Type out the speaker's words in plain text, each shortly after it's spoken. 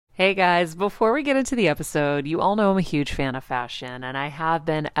Hey guys, before we get into the episode, you all know I'm a huge fan of fashion, and I have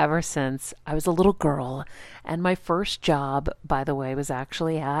been ever since I was a little girl. And my first job, by the way, was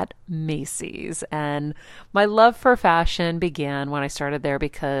actually at Macy's. And my love for fashion began when I started there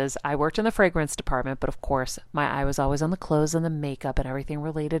because I worked in the fragrance department, but of course, my eye was always on the clothes and the makeup and everything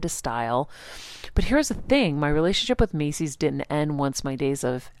related to style. But here's the thing, my relationship with Macy's didn't end once my days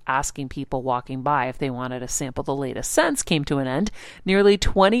of asking people walking by if they wanted to sample the latest scents came to an end. Nearly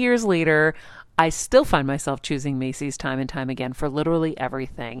 20 years later, I still find myself choosing Macy's time and time again for literally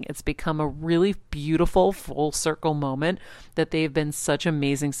everything. It's become a really beautiful full circle moment that they've been such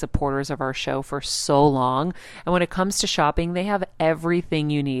amazing supporters of our show for so long. And when it comes to shopping, they have everything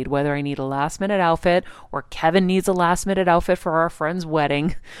you need, whether I need a last minute outfit or Kevin needs a last minute outfit for our friend's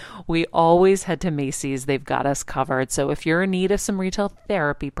wedding. We always head to Macy's. They've got us covered. So if you're in need of some retail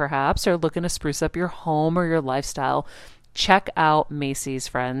therapy, perhaps, or looking to spruce up your home or your lifestyle, check out Macy's,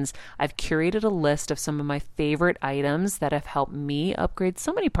 friends. I've curated a list of some of my favorite items that have helped me upgrade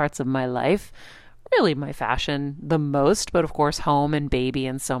so many parts of my life. Really my fashion the most, but of course home and baby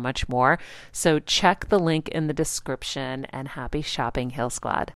and so much more. So check the link in the description and happy shopping, Heal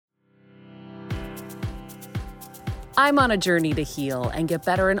Squad. I'm on a journey to heal and get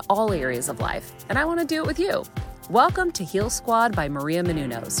better in all areas of life, and I want to do it with you. Welcome to Heal Squad by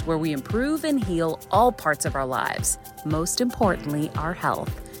MaryAnn, where we improve and heal all parts of our lives, most importantly, our health.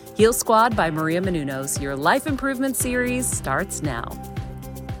 Heal Squad by MaryAnn, your life improvement series starts now.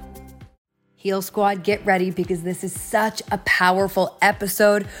 Heal Squad, get ready because this is such a powerful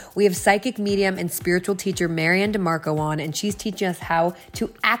episode. We have psychic medium and spiritual teacher MaryAnn DiMarco on, and she's teaching us how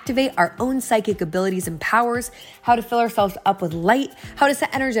to activate our own psychic abilities and powers, how to fill ourselves up with light, how to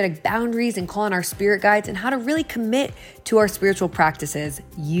set energetic boundaries and call on our spirit guides, and how to really commit to our spiritual practices.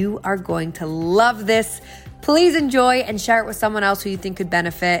 You are going to love this. Please enjoy and share it with someone else who you think could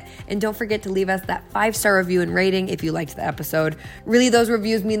benefit. And don't forget to leave us that 5-star review and rating if you liked the episode. Really, those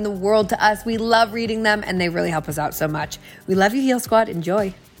reviews mean the world to us. We love reading them and they really help us out so much. We love you, Heal Squad.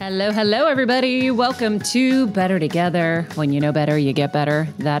 Enjoy. Hello, everybody. Welcome to Better Together. When you know better, you get better.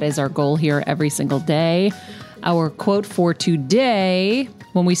 That is our goal here every single day. Our quote for today: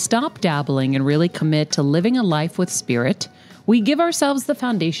 when we stop dabbling and really commit to living a life with spirit, we give ourselves the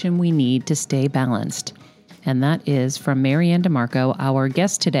foundation we need to stay balanced. And that is from MaryAnn DiMarco, our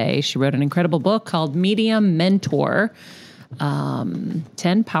guest today. She wrote an incredible book called Medium Mentor, 10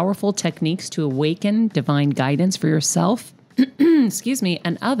 Powerful Techniques to Awaken Divine Guidance for Yourself,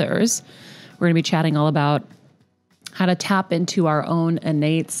 and others. We're going to be chatting all about how to tap into our own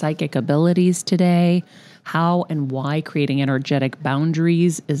innate psychic abilities today, how and why creating energetic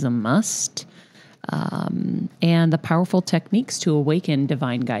boundaries is a must, and the powerful techniques to awaken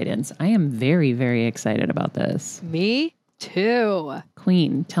divine guidance. I am very, very excited about this. Me too.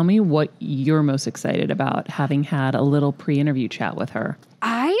 Queen, tell me what you're most excited about, having had a little pre-interview chat with her.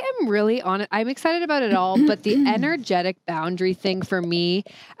 I am really on it. I'm excited about it all, but the energetic boundary thing for me,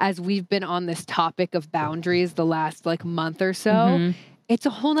 as we've been on this topic of boundaries the last month or so, it's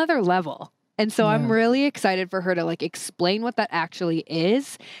a whole nother level. And so I'm really excited for her to explain what that actually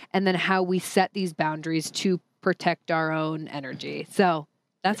is and then how we set these boundaries to protect our own energy. So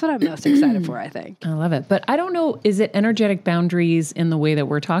that's what I'm most excited for, I think. I love it. But I don't know, is it energetic boundaries in the way that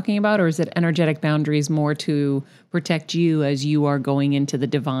we're talking about, or is it energetic boundaries more to protect you as you are going into the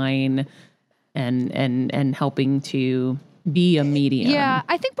divine and helping to be a medium? Yeah,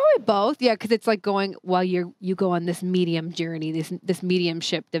 I think probably both. Yeah, because it's going while you go on this medium journey, this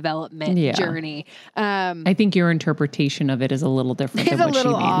mediumship development journey. I think your interpretation of it is a little different than what she means. It's a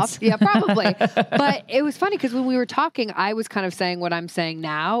little off. Yeah, probably. But it was funny because when we were talking, I was kind of saying what I'm saying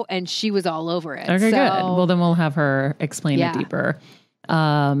now, and she was all over it. Okay, good. Well, then we'll have her explain it deeper.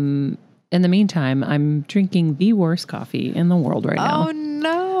 In the meantime, I'm drinking the worst coffee in the world right now. Oh,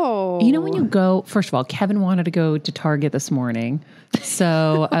 no. You know, when you go, first of all, Kevin wanted to go to Target this morning.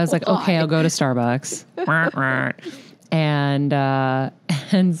 So I was like, okay, I'll go to Starbucks.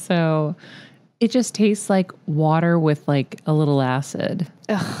 And so it just tastes like water with a little acid.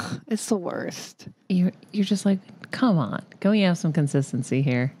 Ugh, it's the worst. You're just like, come on, can we have some consistency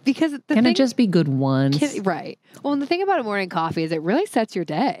here? Because can it just be good once? Right. Well, and the thing about a morning coffee is it really sets your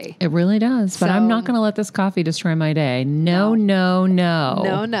day. It really does. But I'm not going to let this coffee destroy my day. No.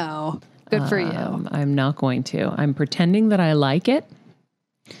 Good for you. I'm not going to. I'm pretending that I like it.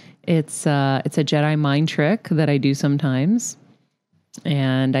 It's a Jedi mind trick that I do sometimes.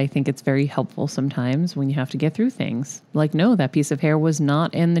 And I think it's very helpful sometimes when you have to get through things. No, that piece of hair was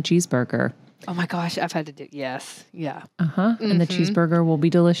not in the cheeseburger. Oh my gosh, I've had to do, yes. Yeah. And the cheeseburger will be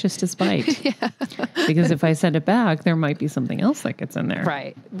delicious despite. Because if I send it back, there might be something else that gets in there.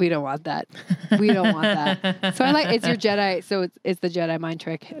 Right. We don't want that. We don't want that. So it's your Jedi. So it's the Jedi mind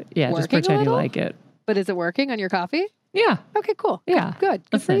trick. Yeah, just pretend you like it. But is it working on your coffee? Yeah. Okay, cool. Yeah. Good.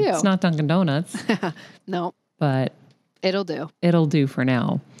 Good for Listen, you. It's not Dunkin' Donuts. No. But it'll do. It'll do for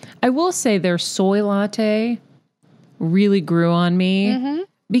now. I will say their soy latte really grew on me.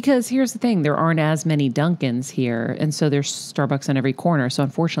 Because here's the thing, there aren't as many Dunkins here, and so there's Starbucks on every corner. So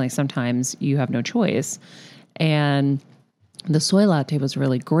unfortunately, sometimes you have no choice. And the soy latte was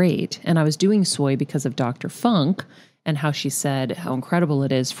really great. And I was doing soy because of Dr. Funk and how she said how incredible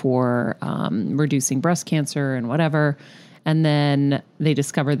it is for reducing breast cancer and whatever. And then they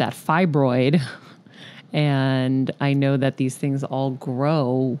discovered that fibroid. And I know that these things all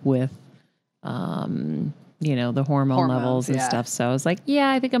grow with the hormone levels and stuff. So I was like, yeah,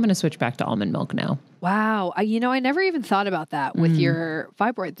 I think I'm going to switch back to almond milk now. Wow. I never even thought about that with your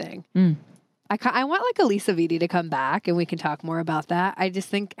fibroid thing. I want like Elisa Vitti to come back and we can talk more about that. I just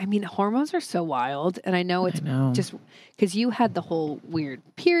think, hormones are so wild. And I know just because you had the whole weird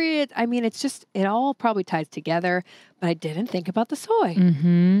period. It's just, it all probably ties together, but I didn't think about the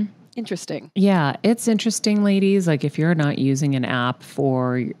soy. Interesting. Yeah, it's interesting, ladies. Like if you're not using an app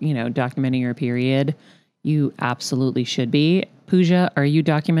for, documenting your period, you absolutely should be. Pooja, are you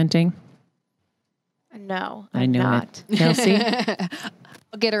documenting? No, I know it. Kelsey?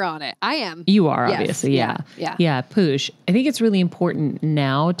 I'll get her on it. I am. You are, Yes. obviously. Yeah. Yeah. Poosh, I think it's really important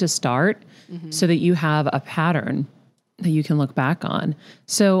now to start so that you have a pattern that you can look back on.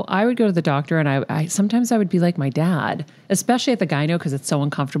 So I would go to the doctor and I sometimes I would be like my dad, especially at the gyno because it's so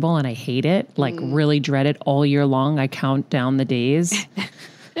uncomfortable and I hate it, like really dread it all year long. I count down the days.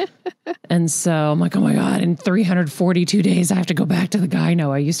 And so I'm like, oh my God, in 342 days, I have to go back to the gyno.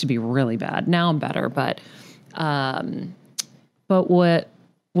 I used to be really bad. Now I'm better. But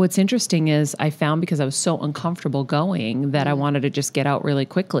what's interesting is I found because I was so uncomfortable going that I wanted to just get out really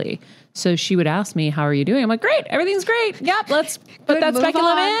quickly. So she would ask me, how are you doing? I'm like, great. Everything's great. Yep. Let's put that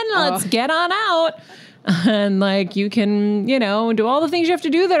speculum in. Let's get on out. And like, you can, do all the things you have to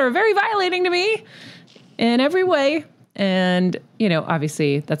do that are very violating to me in every way. And,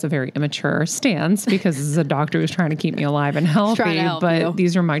 obviously that's a very immature stance because this is a doctor who's trying to keep me alive and healthy, but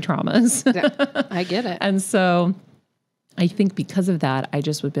these are my traumas. Yeah, I get it. And so I think because of that, I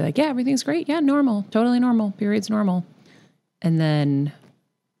just would be like, yeah, everything's great. Yeah, normal, totally normal. Period's normal. And then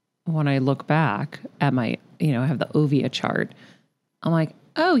when I look back at my, I have the Ovia chart, I'm like,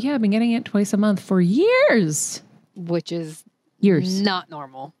 oh yeah, I've been getting it twice a month for years. Which is years. Not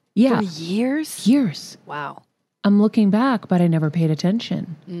normal. Yeah. For years? Years. Wow. I'm looking back, but I never paid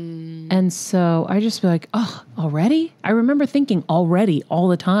attention. And so I just be like, oh, already? I remember thinking already all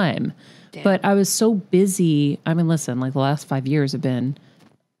the time. Damn. But I was so busy. Listen, like the last 5 years have been,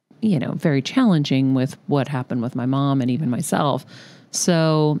 very challenging with what happened with my mom and even myself.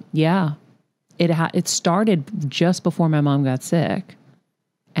 So yeah, it started just before my mom got sick.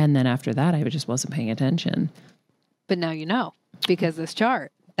 And then after that, I just wasn't paying attention. But now you know, because this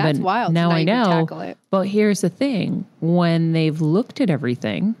chart. That's but wild. Now I know. Tackle it. But here's the thing. When they've looked at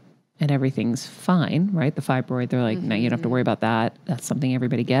everything and everything's fine, right? The fibroid, they're like, no, you don't have to worry about that. That's something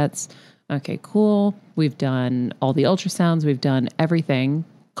everybody gets. Okay, cool. We've done all the ultrasounds. We've done everything.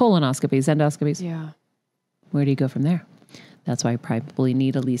 Colonoscopies, endoscopies. Yeah. Where do you go from there? That's why I probably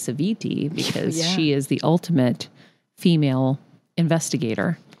need Elisa Vitti because she is the ultimate female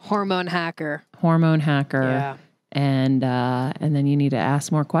investigator. Hormone hacker. Yeah. And then you need to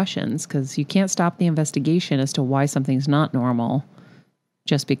ask more questions because you can't stop the investigation as to why something's not normal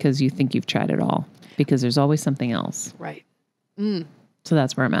just because you think you've tried it all, because there's always something else. Right. So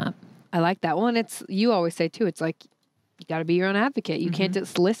that's where I'm at. I like that one. You always say too, it's like, you got to be your own advocate. You can't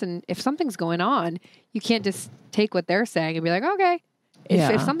just listen. If something's going on, you can't just take what they're saying and be like, okay.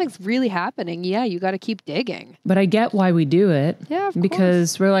 If something's really happening, you got to keep digging. But I get why we do it. Yeah, of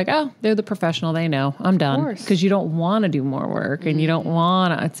because we're like, oh, they're the professional. They know. I'm done. Because you don't want to do more work and you don't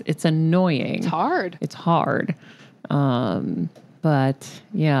want to. It's annoying. It's hard. It's hard. But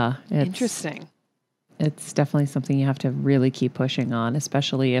yeah. Interesting. It's definitely something you have to really keep pushing on,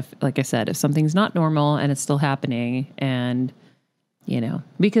 especially if, like I said, if something's not normal and it's still happening and,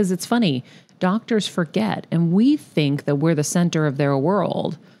 because it's funny. Doctors forget, and we think that we're the center of their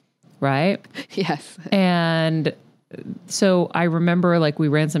world, right? Yes. And so I remember we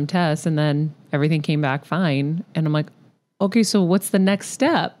ran some tests and then everything came back fine. And I'm like, okay, so what's the next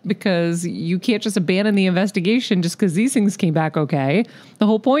step? Because you can't just abandon the investigation just because these things came back okay. The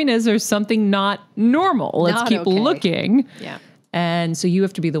whole point is there's something not normal. Let's keep looking. Yeah. And so you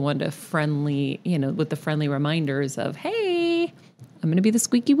have to be the one to with the friendly reminders of, hey, I'm going to be the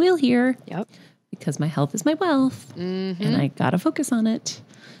squeaky wheel here. Yep. Because my health is my wealth and I got to focus on it.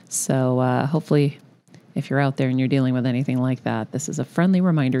 So hopefully if you're out there and you're dealing with anything like that, this is a friendly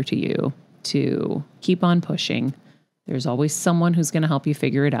reminder to you to keep on pushing. There's always someone who's going to help you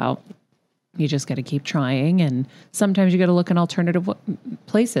figure it out. You just got to keep trying. And sometimes you got to look in alternative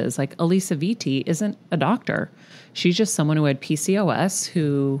places. Like Elisa Vitti isn't a doctor. She's just someone who had PCOS,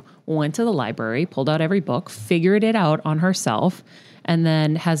 who went to the library, pulled out every book, figured it out on herself, and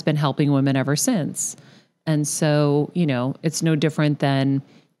then has been helping women ever since. And so, it's no different than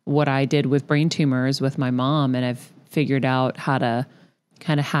what I did with brain tumors with my mom. And I've figured out how to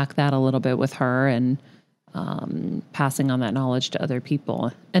kind of hack that a little bit with her and passing on that knowledge to other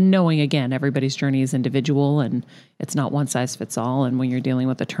people, and knowing, again, everybody's journey is individual and it's not one size fits all. And when you're dealing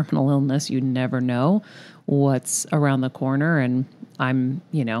with a terminal illness, you never know what's around the corner. And I'm,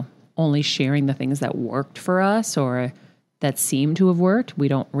 only sharing the things that worked for us or that seem to have worked. We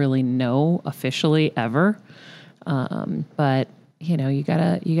don't really know officially ever. But you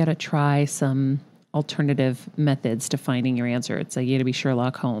gotta try some alternative methods to finding your answer. It's like you gotta be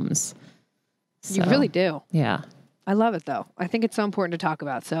Sherlock Holmes. You really do. Yeah. I love it though. I think it's so important to talk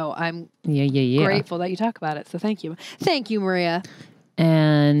about. So I'm yeah. grateful that you talk about it. So thank you. Thank you, Maria.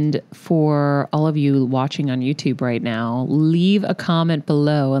 And for all of you watching on YouTube right now, leave a comment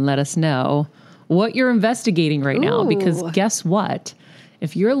below and let us know what you're investigating right now. Because guess what?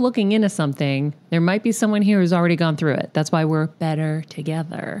 If you're looking into something, there might be someone here who's already gone through it. That's why we're better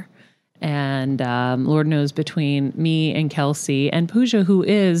together. And Lord knows, between me and Kelsey and Pooja, who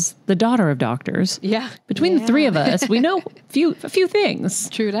is the daughter of doctors, between the three of us, we know a few things.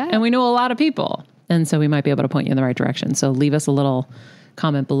 True that. And we know a lot of people. And so we might be able to point you in the right direction. So leave us a little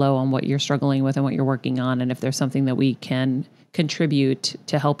comment below on what you're struggling with and what you're working on. And if there's something that we can contribute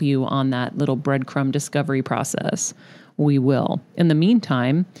to help you on that little breadcrumb discovery process, we will. In the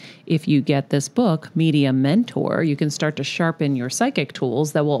meantime, if you get this book, Media Mentor, you can start to sharpen your psychic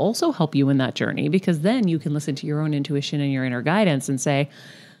tools that will also help you in that journey, because then you can listen to your own intuition and your inner guidance and say,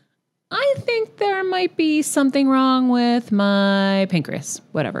 I think there might be something wrong with my pancreas,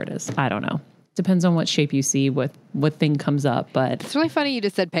 whatever it is. I don't know. Depends on what shape you see, what thing comes up. But it's really funny you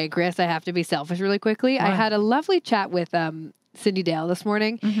just said pancreas. I have to be selfish really quickly. Why? I had a lovely chat with Cindy Dale this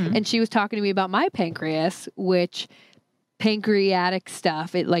morning, and she was talking to me about my pancreas, which pancreatic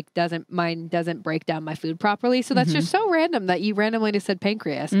stuff, mine doesn't break down my food properly. So that's just so random that you randomly just said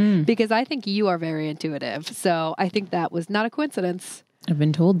pancreas, because I think you are very intuitive. So I think that was not a coincidence. I've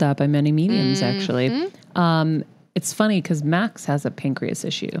been told that by many mediums, actually. It's funny because Max has a pancreas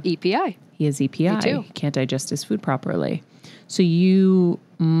issue. EPI. He has EPI. Me too. He can't digest his food properly. So you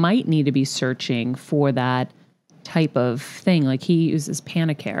might need to be searching for that type of thing. Like he uses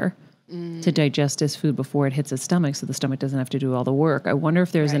Panicare to digest his food before it hits his stomach, so the stomach doesn't have to do all the work. I wonder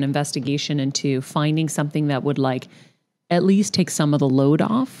if there's an investigation into finding something that would at least take some of the load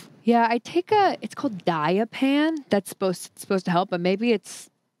off. Yeah, I take it's called Diapan. That's supposed to help, but maybe it's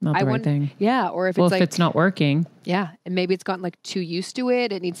not the right thing. Yeah, or if if it's not working. Yeah, and maybe it's gotten too used to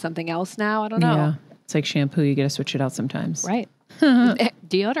it. It needs something else now. I don't know. Yeah, it's like shampoo. You got to switch it out sometimes. Right.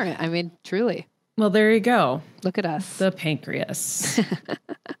 Deodorant. I mean, truly. Well, there you go. Look at us. The pancreas.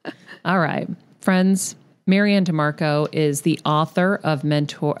 All right, friends. MaryAnn DiMarco is the author of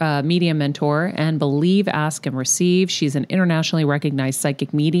Media Mentor and Believe, Ask, and Receive. She's an internationally recognized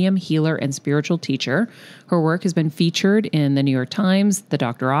psychic medium, healer, and spiritual teacher. Her work has been featured in the New York Times, The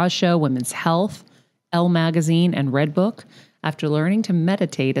Dr. Oz Show, Women's Health, Elle Magazine, and Redbook. After learning to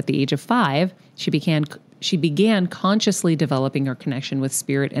meditate at the age of 5, she began consciously developing her connection with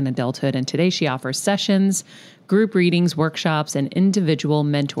spirit in adulthood, and today she offers sessions, group readings, workshops, and individual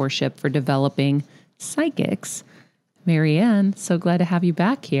mentorship for developing psychics. MaryAnn, so glad to have you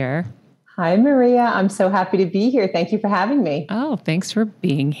back here. Hi, Maria. I'm so happy to be here. Thank you for having me. Oh, thanks for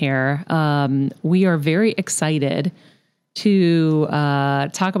being here. We are very excited to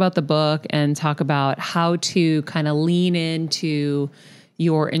talk about the book and talk about how to kind of lean into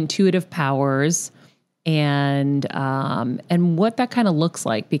your intuitive powers and what that kind of looks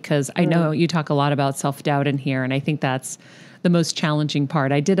like, because I know you talk a lot about self-doubt in here, and I think that's the most challenging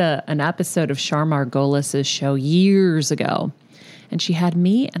part. I did an episode of Shar Margolis's show years ago, and she had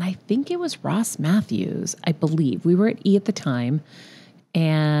me, and I think it was Ross Matthews, I believe. We were at E at the time,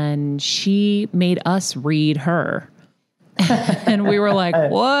 and she made us read her. And we were like,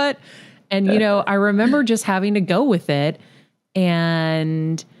 what? And, I remember just having to go with it.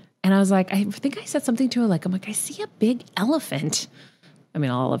 And I was like, I think I said something to her, I'm like, I see a big elephant I mean,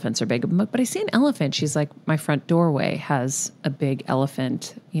 all elephants are big, but I see an elephant. She's like, my front doorway has a big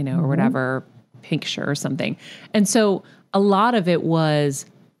elephant, or whatever, picture or something. And so a lot of it was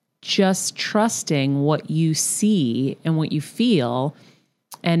just trusting what you see and what you feel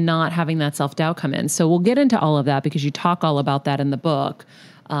and not having that self-doubt come in. So we'll get into all of that because you talk all about that in the book.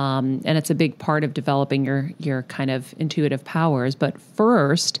 And it's a big part of developing your kind of intuitive powers. But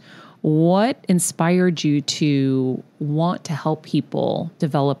first, what inspired you to want to help people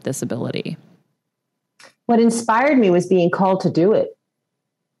develop this ability? What inspired me was being called to do it.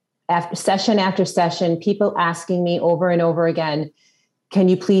 After session, people asking me over and over again, can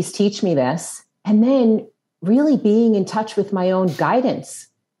you please teach me this? And then really being in touch with my own guidance,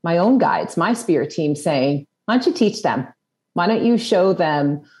 my own guides, my spirit team saying, why don't you teach them? Why don't you show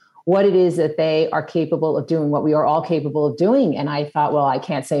them what it is that they are capable of doing, what we are all capable of doing? And I thought, well, I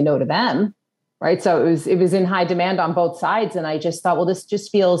can't say no to them, right? So it was in high demand on both sides. And I just thought, well, this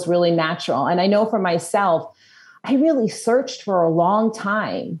just feels really natural. And I know for myself, I really searched for a long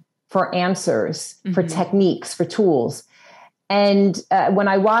time for answers, for techniques, for tools. And when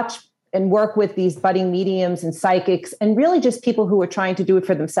I watch and work with these budding mediums and psychics, and really just people who are trying to do it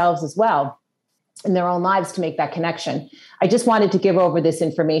for themselves as well in their own lives to make that connection, I just wanted to give over this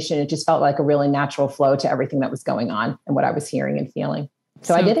information. It just felt like a really natural flow to everything that was going on and what I was hearing and feeling.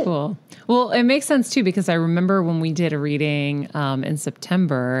 So I did it. Cool. Well, it makes sense too, because I remember when we did a reading in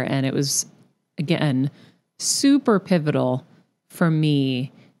September, and it was, again, super pivotal for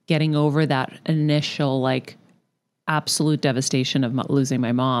me getting over that initial, absolute devastation of losing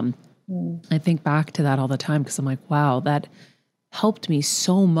my mom. I think back to that all the time because I'm like, wow, that helped me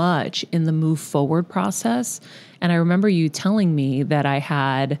so much in the move forward process. And I remember you telling me that I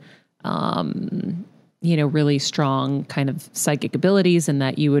had, really strong kind of psychic abilities and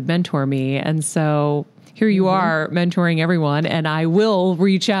that you would mentor me. And so here you are mentoring everyone, and I will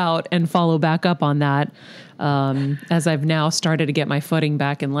reach out and follow back up on that as I've now started to get my footing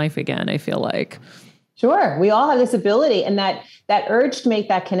back in life again, I feel like. Sure. We all have this ability, and that urge to make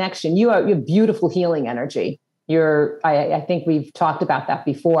that connection. You have beautiful healing energy. I think we've talked about that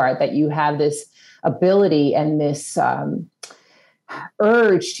before, that you have this ability and this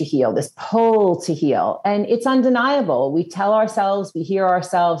urge to heal, this pull to heal. And it's undeniable. We tell ourselves, we hear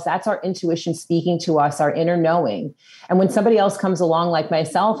ourselves, that's our intuition speaking to us, our inner knowing. And when somebody else comes along like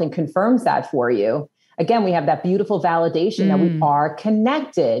myself and confirms that for you, again, we have that beautiful validation that we are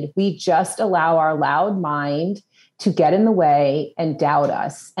connected. We just allow our loud mind to get in the way and doubt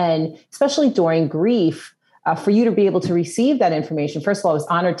us. And especially during grief, for you to be able to receive that information, first of all, I was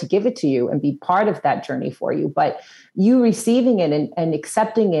honored to give it to you and be part of that journey for you. But you receiving it and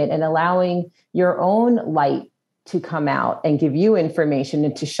accepting it and allowing your own light to come out and give you information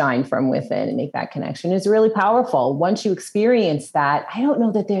and to shine from within and make that connection is really powerful. Once you experience that, I don't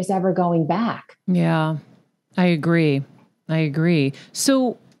know that there's ever going back. Yeah, I agree.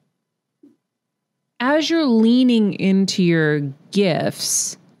 So as you're leaning into your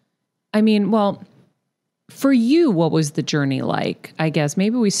gifts, for you, what was the journey like? I guess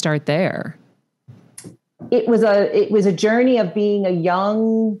maybe we start there. It was a journey of being a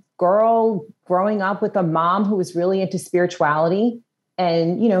young girl growing up with a mom who was really into spirituality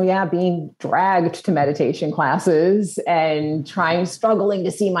and, being dragged to meditation classes and struggling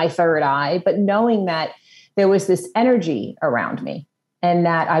to see my third eye, but knowing that there was this energy around me and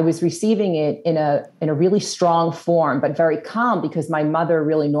that I was receiving it in a really strong form, but very calm because my mother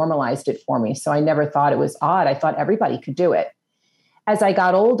really normalized it for me. So I never thought it was odd. I thought everybody could do it. As I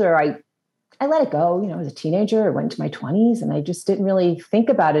got older, I let it go. As a teenager, I went into my 20s and I just didn't really think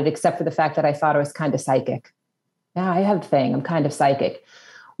about it except for the fact that I thought I was kind of psychic. Yeah, I have a thing. I'm kind of psychic.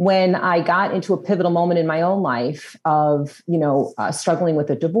 When I got into a pivotal moment in my own life of, struggling with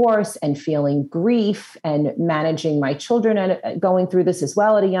a divorce and feeling grief and managing my children and going through this as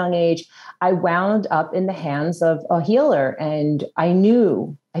well at a young age, I wound up in the hands of a healer. And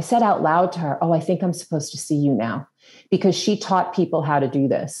I said out loud to her, I think I'm supposed to see you now, because she taught people how to do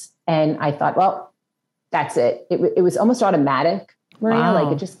this. And I thought, well, that's it. It was almost automatic, Maria. Wow.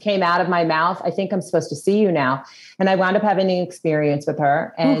 Like it just came out of my mouth. I think I'm supposed to see you now. And I wound up having an experience with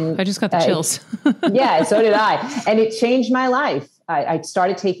her. And I just got the chills. Yeah, so did I. And it changed my life. I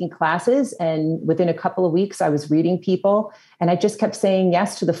started taking classes, and within a couple of weeks, I was reading people. And I just kept saying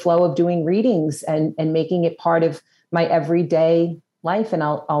yes to the flow of doing readings and making it part of my everyday life. And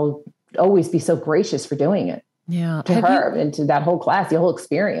I'll always be so gracious for doing it. Yeah. To her and to that whole class, the whole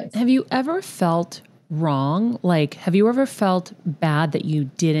experience. Have you ever felt wrong? Have you ever felt bad that you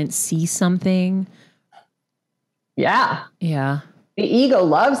didn't see something? Yeah. Yeah. The ego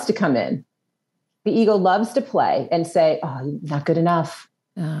loves to come in. The ego loves to play and say, oh, not good enough,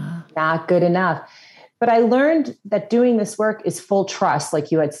 not good enough. But I learned that doing this work is full trust,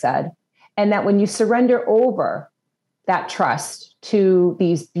 like you had said, and that when you surrender over that trust to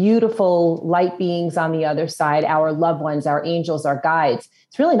these beautiful light beings on the other side, our loved ones, our angels, our guides,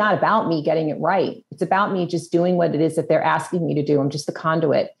 it's really not about me getting it right. It's about me just doing what it is that they're asking me to do. I'm just the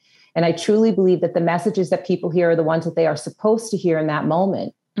conduit. And I truly believe that the messages that people hear are the ones that they are supposed to hear in that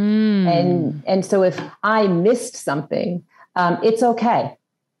moment. And so if I missed something, it's okay.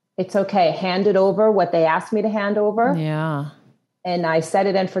 It's okay. Hand it over what they asked me to hand over. Yeah. And I set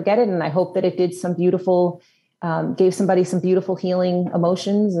it and forget it. And I hope that it did some beautiful, gave somebody some beautiful healing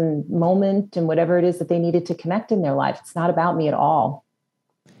emotions and moment and whatever it is that they needed to connect in their life. It's not about me at all.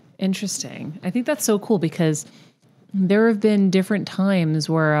 Interesting. I think that's so cool because there have been different times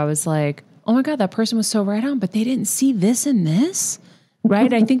where I was like, oh my God, that person was so right on, but they didn't see this and this,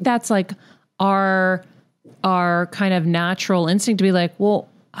 right? I think that's like our kind of natural instinct to be like, well,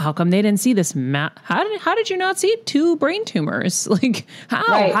 how come they didn't see this? How did you not see 2 brain tumors? Like, how?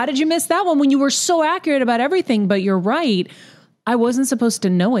 Right. How did you miss that one when you were so accurate about everything? But you're right. I wasn't supposed to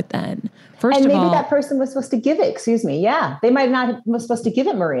know it then. First and of maybe all, that person was supposed to give it. Excuse me. Yeah. They might not have was supposed to give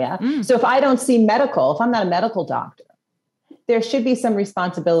it, Maria. So if I don't see medical, if I'm not a medical doctor, there should be some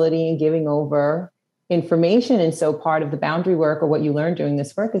responsibility in giving over information. And so part of the boundary work or what you learn doing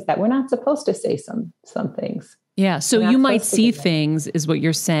this work is that we're not supposed to say some things. yeah. So you might see things is what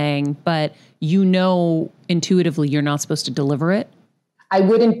you're saying, but you know intuitively you're not supposed to deliver it. I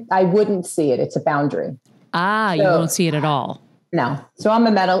wouldn't see it. It's a boundary. You won't see it at all. No. So I'm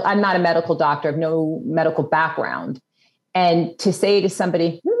not a medical doctor. I have no medical background. And to say to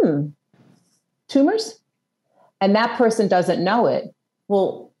somebody, tumors? And that person doesn't know it.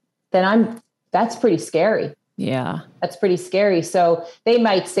 Well, then that's pretty scary. Yeah. That's pretty scary. So they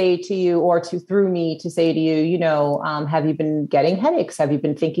might say to you or through me to say to you, have you been getting headaches? Have you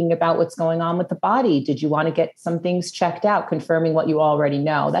been thinking about what's going on with the body? Did you want to get some things checked out, confirming what you already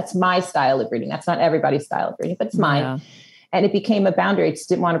know? That's my style of reading. That's not everybody's style of reading, but it's mine. Yeah. And it became a boundary. I just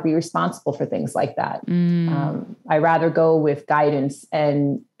didn't want to be responsible for things like that. I rather go with guidance.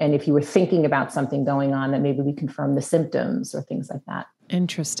 And if you were thinking about something going on, that maybe we confirm the symptoms or things like that.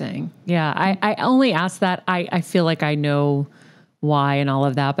 Interesting. Yeah. I only ask that. I feel like I know why and all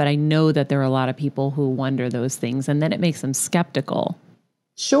of that, but I know that there are a lot of people who wonder those things and then it makes them skeptical.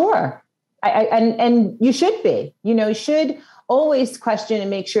 Sure. And you should be, you should always question and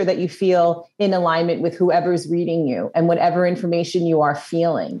make sure that you feel in alignment with whoever's reading you and whatever information you are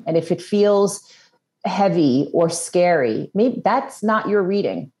feeling. And if it feels heavy or scary, maybe that's not your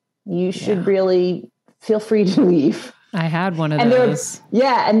reading. You should really feel free to leave. I had one of those.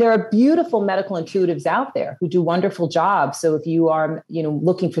 And there are beautiful medical intuitives out there who do wonderful jobs. So if you are,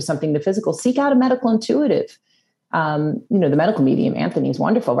 looking for something in the physical, seek out a medical intuitive. The medical medium, Anthony, is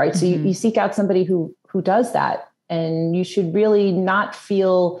wonderful, right? So you seek out somebody who does that. And you should really not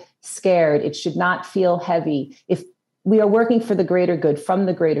feel scared. It should not feel heavy. If we are working for the greater good, from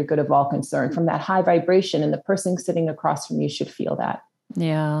the greater good of all concerned, from that high vibration, and the person sitting across from you should feel that.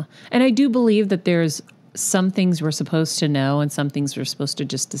 Yeah. And I do believe that there's some things we're supposed to know and some things we're supposed to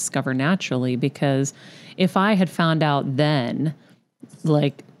just discover naturally, because if I had found out then,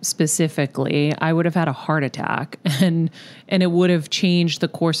 like specifically, I would have had a heart attack and it would have changed the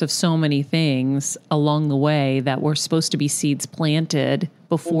course of so many things along the way that were supposed to be seeds planted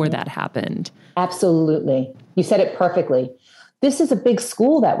before that happened. Absolutely. You said it perfectly. This is a big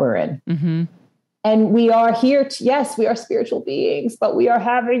school that we're in. And we are here yes, we are spiritual beings, but we are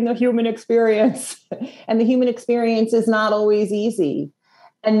having the human experience and the human experience is not always easy.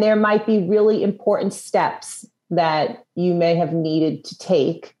 And there might be really important steps that you may have needed to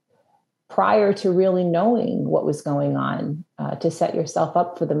take prior to really knowing what was going on to set yourself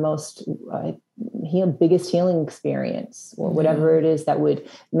up for the most biggest healing experience or whatever it is that would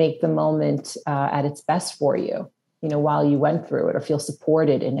make the moment at its best for you, while you went through it or feel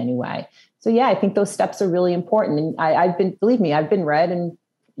supported in any way. So yeah, I think those steps are really important. And believe me, I've been read and,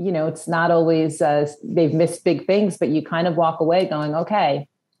 it's not always, they've missed big things, but you kind of walk away going, okay,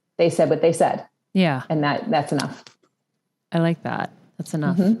 they said what they said. Yeah. And that's enough. I like that. That's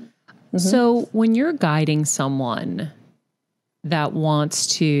enough. So when you're guiding someone that wants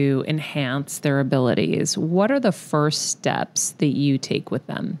to enhance their abilities, what are the first steps that you take with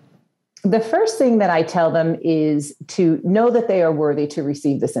them? The first thing that I tell them is to know that they are worthy to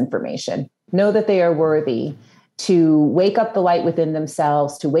receive this information. Know that they are worthy to wake up the light within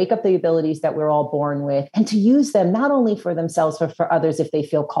themselves, to wake up the abilities that we're all born with, and to use them not only for themselves, but for others if they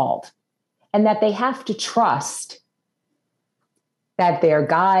feel called. And that they have to trust that their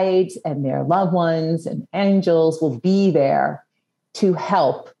guides and their loved ones and angels will be there to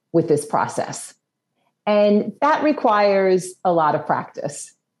help with this process. And that requires a lot of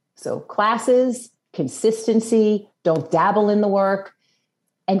practice. So classes, consistency, don't dabble in the work,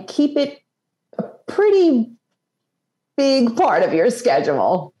 and keep it a pretty big part of your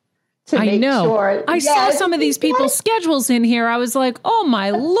schedule. I know. I saw some of these people's schedules in here. I was like, oh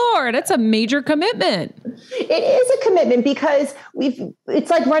my Lord, it's a major commitment. It is a commitment because it's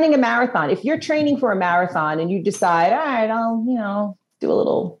like running a marathon. If you're training for a marathon and you decide, all right, I'll, do a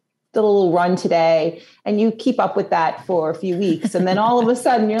little run today, and you keep up with that for a few weeks. And then all of a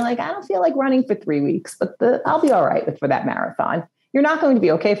sudden you're like, I don't feel like running for 3 weeks, but I'll be all right for that marathon. You're not going to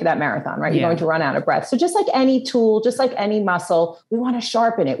be okay for that marathon, right? You're going to run out of breath. So just like any tool, just like any muscle, we want to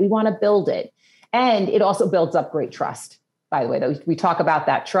sharpen it. We want to build it. And it also builds up great trust. By the way, we talk about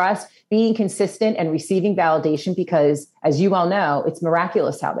that trust, being consistent and receiving validation, because as you well know, it's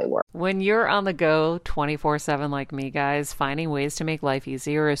miraculous how they work. When you're on the go 24/7 like me, guys, finding ways to make life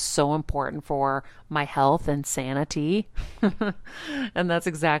easier is so important for my health and sanity. And that's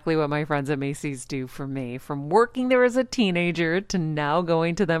exactly what my friends at Macy's do for me. From working there as a teenager to now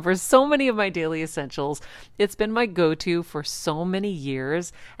going to them for so many of my daily essentials, it's been my go-to for so many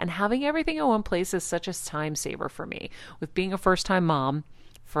years. And having everything in one place is such a time saver for me. With being a first-time mom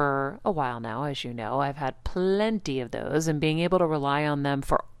for a while now, as you know, I've had plenty of those, and being able to rely on them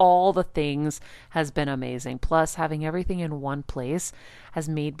for all the things has been amazing. Plus, having everything in one place has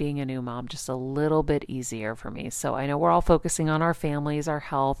made being a new mom just a little bit easier for me. So I know we're all focusing on our families, our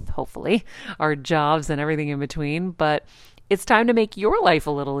health, hopefully, our jobs and everything in between, but it's time to make your life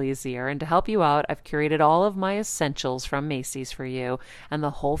a little easier. And to help you out, I've curated all of my essentials from Macy's for you and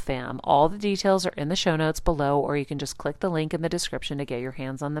the whole fam. All the details are in the show notes below, or you can just click the link in the description to get your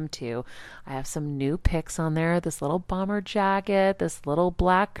hands on them too. I have some new picks on there. This little bomber jacket, this little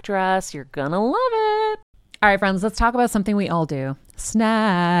black dress. You're gonna love it. All right, friends, let's talk about something we all do.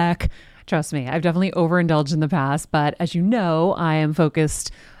 Snack. Trust me, I've definitely overindulged in the past, but as you know, I am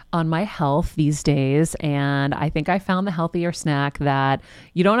focused on my health these days, and I think I found the healthier snack that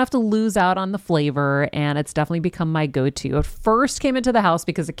you don't have to lose out on the flavor, and it's definitely become my go-to. It first came into the house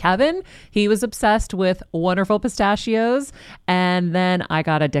because of Kevin. He was obsessed with wonderful pistachios, and then I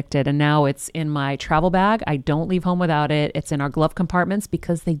got addicted, and now it's in my travel bag. I don't leave home without it. It's in our glove compartments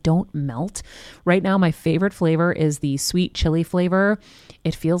because they don't melt. Right now, my favorite flavor is the sweet chili flavor.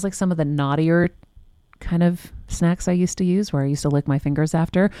 It feels like some of the naughtier kind of snacks I used to use, where I used to lick my fingers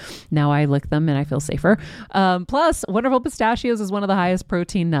after. Now I lick them and I feel safer. Plus, Wonderful Pistachios is one of the highest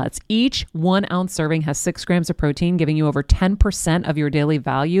protein nuts. Each 1 ounce serving has 6 grams of protein, giving you over 10% of your daily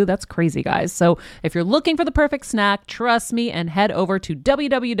value. That's crazy, guys. So if you're looking for the perfect snack, trust me and head over to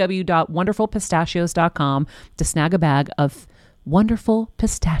www.wonderfulpistachios.com to snag a bag of Wonderful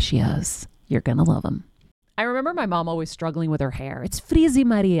Pistachios. You're going to love them. I remember my mom always struggling with her hair. It's frizzy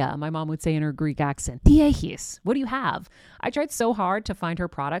Maria, my mom would say in her Greek accent. Diehis, what do you have? I tried so hard to find her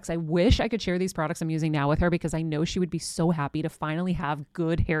products. I wish I could share these products I'm using now with her, because I know she would be so happy to finally have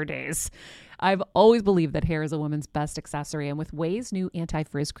good hair days. I've always believed that hair is a woman's best accessory, and with Ouai's new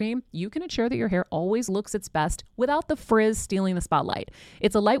anti-frizz cream, you can ensure that your hair always looks its best without the frizz stealing the spotlight.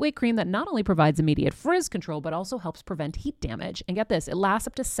 It's a lightweight cream that not only provides immediate frizz control, but also helps prevent heat damage. And get this, it lasts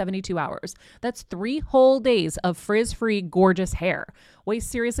up to 72 hours. That's 3 whole days of frizz-free, gorgeous hair. Ouai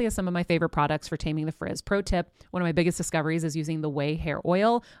seriously has some of my favorite products for taming the frizz. Pro tip, one of my biggest discoveries is using the Ouai hair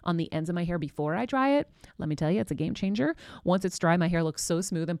oil on the ends of my hair before I dry it. Let me tell you, it's a game changer. Once it's dry, my hair looks so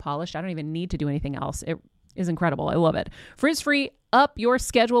smooth and polished, I don't even need to do anything else. It is incredible. I love it. Frizz-free, up your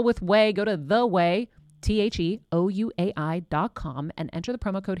schedule with Ouai. Go to the Ouai, TheOuai.com, and enter the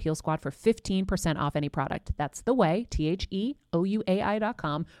promo code HealSquad for 15% off any product. That's the Ouai,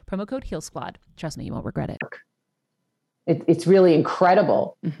 TheOuai.com, promo code HealSquad. Trust me, you won't regret it. It's really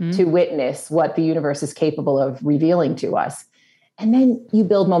incredible to witness what the universe is capable of revealing to us. And then you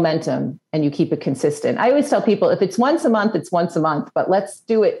build momentum and you keep it consistent. I always tell people, if it's once a month, it's once a month, but let's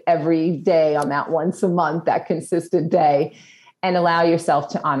do it every day on that once a month, that consistent day, and allow yourself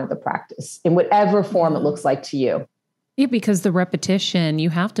to honor the practice in whatever form it looks like to you. Yeah, because the repetition, you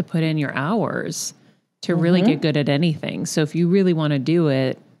have to put in your hours to really get good at anything. So if you really want to do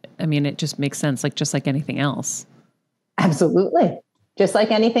it, I mean, it just makes sense, just like anything else. Absolutely. Just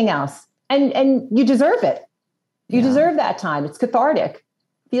like anything else. And you deserve it. You deserve that time. It's cathartic.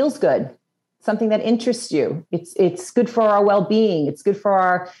 Feels good. Something that interests you. It's good for our well-being. It's good for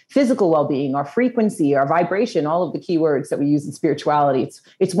our physical well-being, our frequency, our vibration, all of the key words that we use in spirituality.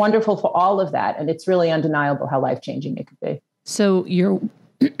 It's wonderful for all of that. And it's really undeniable how life-changing it could be. So your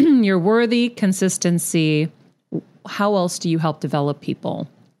worthy consistency how else do you help develop people?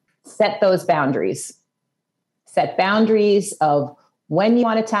 Set those boundaries. Set boundaries of when you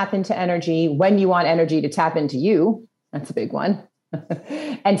want to tap into energy, when you want energy to tap into you. That's a big one.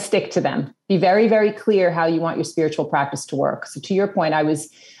 And stick to them. Be very, very clear how you want your spiritual practice to work. So to your point, I was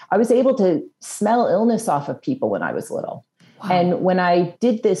able to smell illness off of people when I was little. Wow. And when I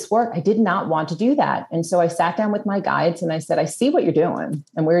did this work, I did not want to do that. And so I sat down with my guides and I said, I see what you're doing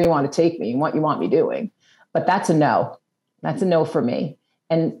and where you want to take me and what you want me doing. But that's a no. That's a no for me.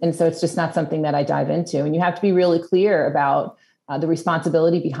 And so it's just not something that I dive into. And you have to be really clear about the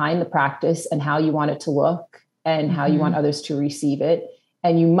responsibility behind the practice and how you want it to look and how you want others to receive it.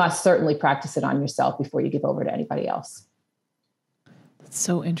 And you must certainly practice it on yourself before you give over to anybody else. That's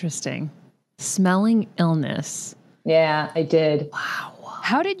so interesting. Smelling illness. Yeah, I did. Wow.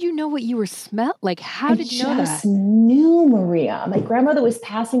 How did you know what you were Like, how did you know that? I just knew, Maria. My grandmother was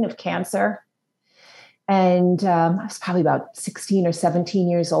passing of cancer. And I was probably about 16 or 17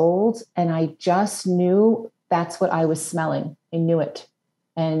 years old. And I just knew that's what I was smelling. I knew it.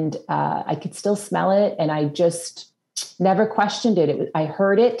 And I could still smell it. And I just never questioned it. I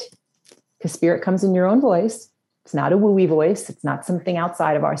heard it because spirit comes in your own voice. It's not a wooey voice. It's not something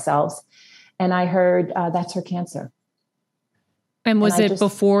outside of ourselves. And I heard that's her cancer. And was it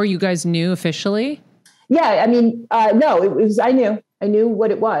before you guys knew officially? Yeah. I mean, no, it was, I knew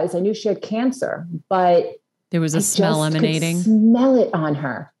what it was. I knew she had cancer, but there was a smell emanating. Could smell it on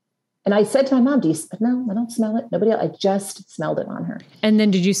her. And I said to my mom, no, I don't smell it. Nobody else. I just smelled it on her. And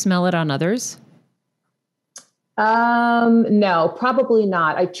then did you smell it on others? No, probably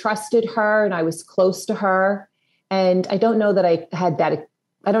not. I trusted her and I was close to her. And I don't know that I had that.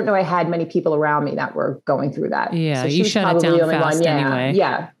 I don't know I had many people around me that were going through that. Yeah, so you shut it down fast anyway.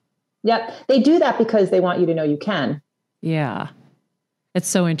 Yeah. Yep. They do that because they want you to know you can. Yeah. It's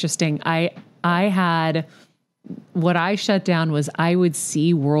so interesting. I had, what I shut down was I would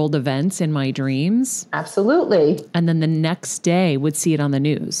see world events in my dreams. Absolutely. And then the next day would see it on the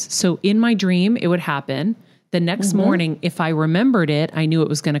news. So in my dream, it would happen. The next morning, if I remembered it, I knew it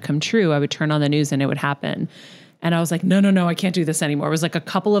was going to come true. I would turn on the news and it would happen. And I was like, no, I can't do this anymore. It was like a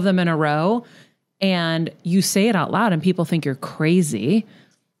couple of them in a row. And you say it out loud and people think you're crazy.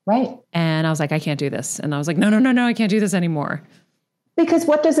 Right. And I was like, I can't do this. And I was like, no, I can't do this anymore. Because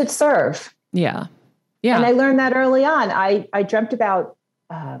what does it serve? Yeah. Yeah. And I learned that early on. I dreamt about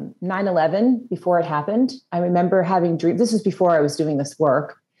 9/11 before it happened. I remember having dreams. This was before I was doing this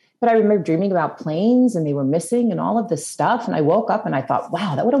work. But I remember dreaming about planes and they were missing and all of this stuff. And I woke up and I thought,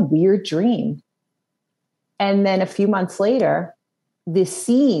 wow, what a weird dream. And then a few months later, the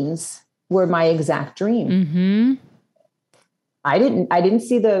scenes were my exact dream. Mm-hmm. I didn't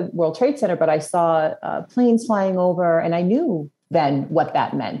see the World Trade Center, but I saw planes flying over and I knew then what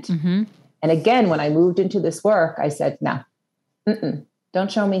that meant. Mm-hmm. And again, when I moved into this work, I said, no,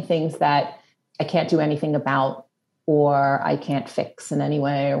 don't show me things that I can't do anything about or I can't fix in any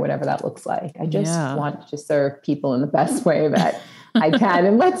way or whatever that looks like. I just want to serve people in the best way that I can.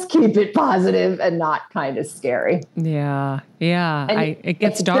 And let's keep it positive and not kind of scary. Yeah. Yeah. And it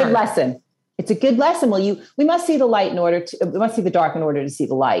gets it's dark. It's a good lesson. It's a good lesson. Well, we must see the light we must see the dark in order to see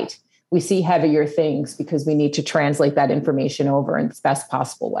the light. We see heavier things because we need to translate that information over in the best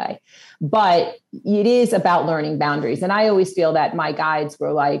possible way. But it is about learning boundaries. And I always feel that my guides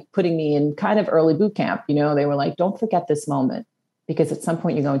were like putting me in kind of early boot camp. You know, they were like, don't forget this moment because at some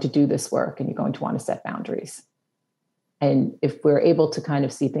point you're going to do this work and you're going to want to set boundaries. And if we're able to kind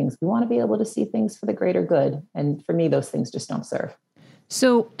of see things, we want to be able to see things for the greater good. And for me, those things just don't serve.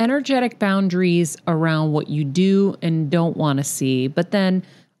 So energetic boundaries around what you do and don't want to see, but then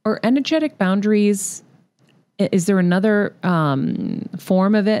are energetic boundaries, is there another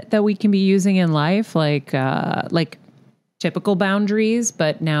form of it that we can be using in life? Like typical boundaries,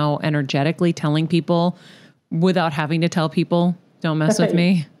 but now energetically telling people without having to tell people, don't mess with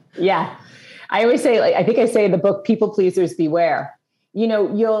me. Yeah. I always say, I think I say in the book, people pleasers beware. You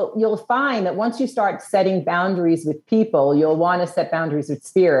know, you'll find that once you start setting boundaries with people, you'll want to set boundaries with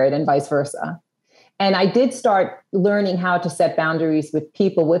spirit and vice versa. And I did start learning how to set boundaries with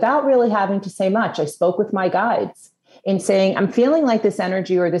people without really having to say much. I spoke with my guides in saying, I'm feeling like this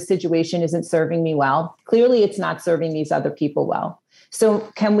energy or this situation isn't serving me well. Clearly, it's not serving these other people well. So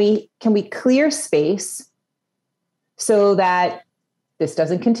can we clear space so that this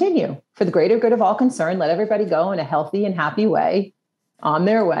doesn't continue for the greater good of all concerned? Let everybody go in a healthy and happy way on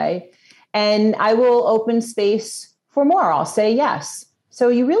their way. And I will open space for more. I'll say yes. So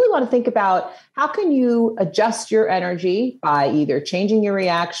you really want to think about how can you adjust your energy by either changing your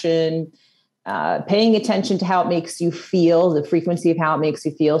reaction, paying attention to how it makes you feel, the frequency of how it makes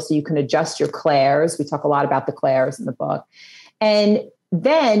you feel, so you can adjust your clairs. We talk a lot about the clairs in the book. And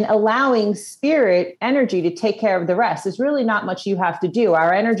then allowing spirit energy to take care of the rest. There's really not much you have to do.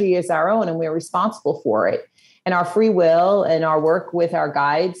 Our energy is our own and we're responsible for it. And our free will and our work with our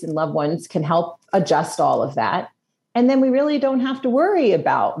guides and loved ones can help adjust all of that. And then we really don't have to worry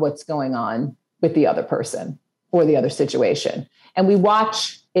about what's going on with the other person or the other situation. And we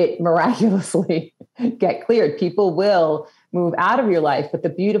watch it miraculously get cleared. People will move out of your life. But the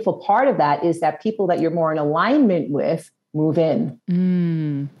beautiful part of that is that people that you're more in alignment with move in.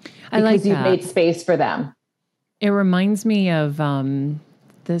 I like that. Because you've made space for them. It reminds me of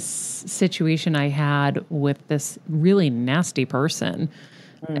this situation I had with this really nasty person.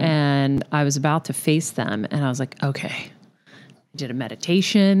 And I was about to face them. And I was like, okay, I did a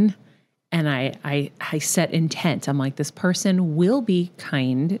meditation. And I set intent. I'm like, this person will be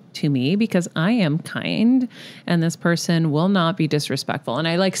kind to me because I am kind. And this person will not be disrespectful. And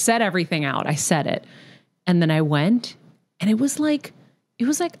I like set everything out. I said it. And then I went and it was like I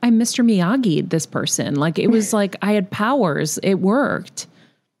Mr. Miyagi'd this person. Like, it was like I had powers. It worked.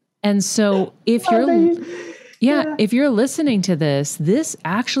 And so if if you're listening to this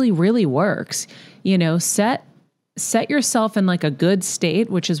actually really works. You know, set yourself in like a good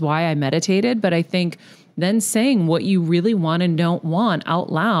state, which is why I meditated. But I think then saying what you really want and don't want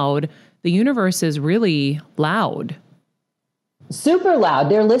out loud, the universe is really loud. Super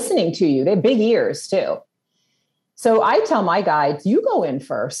loud. They're listening to you. They have big ears too. So I tell my guides, you go in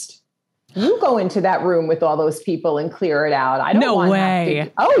first. You go into that room with all those people and clear it out. I don't No want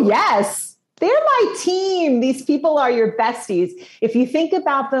way. Oh, yes. They're my team. These people are your besties. If you think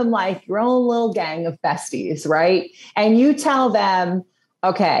about them like your own little gang of besties, right? And you tell them,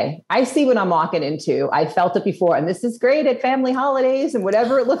 okay, I see what I'm walking into. I felt it before, and this is great at family holidays and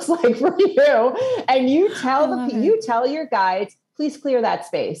whatever it looks like for you. And you tell your guides, please clear that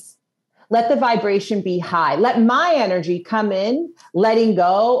space. Let the vibration be high. Let my energy come in, letting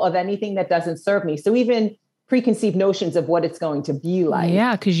go of anything that doesn't serve me. So even preconceived notions of what it's going to be like.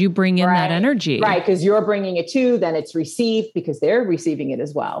 Yeah, because you bring in that energy. Right, because you're bringing it too, then it's received because they're receiving it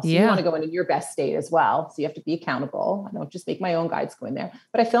as well. So you want to go into your best state as well. So you have to be accountable. I don't just make my own guides go in there,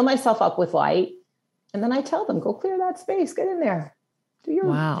 but I fill myself up with light. And then I tell them, go clear that space, get in there. Do your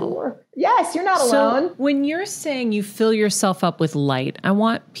work. Yes, you're not alone. So when you're saying you fill yourself up with light, I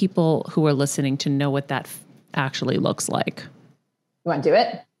want people who are listening to know what that actually looks like. You want to do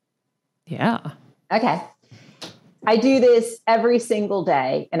it? Yeah. Okay. I do this every single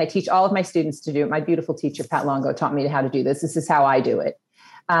day, and I teach all of my students to do it. My beautiful teacher, Pat Longo, taught me how to do this. This is how I do it.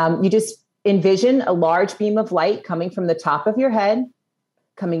 You just envision a large beam of light coming from the top of your head,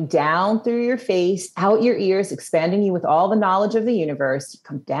 coming down through your face, out your ears, expanding you with all the knowledge of the universe.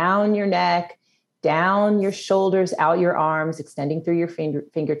 Come down your neck, down your shoulders, out your arms, extending through your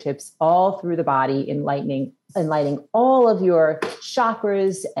fingertips, all through the body, enlightening all of your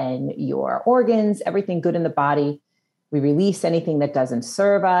chakras and your organs, everything good in the body. We release anything that doesn't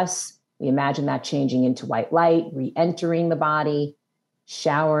serve us. We imagine that changing into white light, re-entering the body,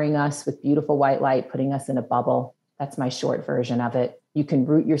 showering us with beautiful white light, putting us in a bubble. That's my short version of it. You can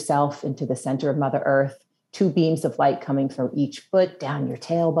root yourself into the center of Mother Earth, 2 beams of light coming from each foot down your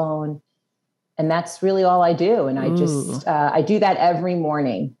tailbone. And that's really all I do. And I do that every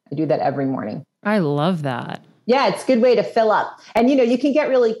morning. I love that. Yeah, it's a good way to fill up. And, you can get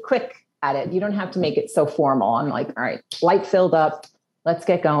really quick at it. You don't have to make it so formal. I'm like, all right, light filled up. Let's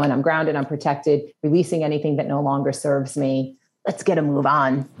get going. I'm grounded. I'm protected, releasing anything that no longer serves me. Let's get a move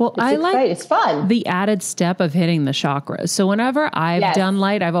on. Well, It's fun. The added step of hitting the chakras. So whenever I've done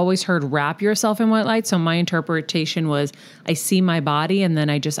light, I've always heard wrap yourself in white light. So my interpretation was I see my body and then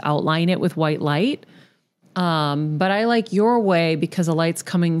I just outline it with white light. But I like your way because the light's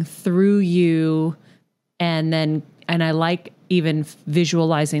coming through you. And I like even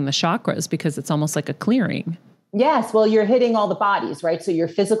visualizing the chakras because it's almost like a clearing. Yes. Well, you're hitting all the bodies, right? So your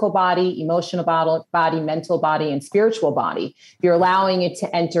physical body, emotional body, mental body, and spiritual body. You're allowing it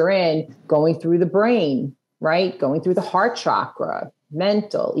to enter in, going through the brain, right? Going through the heart chakra,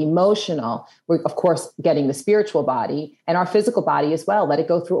 mental, emotional. We're, of course, getting the spiritual body and our physical body as well. Let it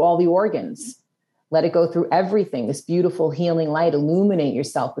go through all the organs. Let it go through everything. This beautiful healing light, illuminate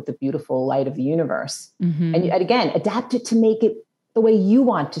yourself with the beautiful light of the universe. Mm-hmm. And again, adapt it to make it the way you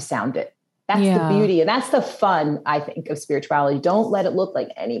want to sound it. That's the beauty. And that's the fun, I think, of spirituality. Don't let it look like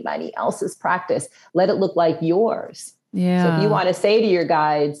anybody else's practice. Let it look like yours. Yeah. So if you want to say to your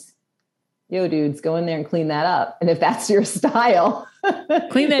guides, yo, dudes, go in there and clean that up. And if that's your style,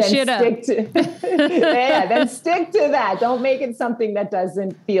 clean that shit up. Then stick to that. Don't make it something that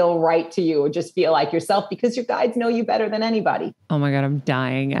doesn't feel right to you or just feel like yourself, because your guides know you better than anybody. Oh my God, I'm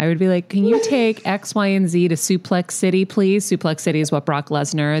dying. I would be like, can you take X, Y, and Z to Suplex City, please? Suplex City is what Brock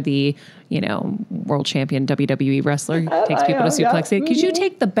Lesnar, the, world champion WWE wrestler, takes people to Suplex City. Could you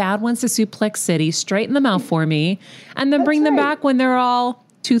take the bad ones to Suplex City, straighten them out for me, and then bring them back when they're all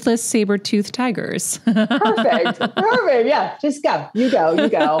toothless, saber-toothed tigers? Perfect. Yeah. Just go. You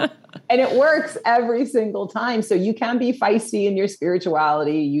go. And it works every single time. So you can be feisty in your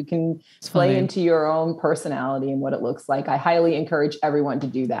spirituality. You can play into your own personality and what it looks like. I highly encourage everyone to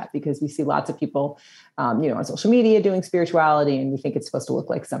do that, because we see lots of people, on social media doing spirituality, and we think it's supposed to look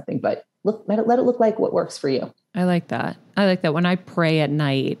like something, but let it look like what works for you. I like that. When I pray at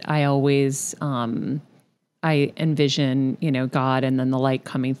night, I always, I envision, God and then the light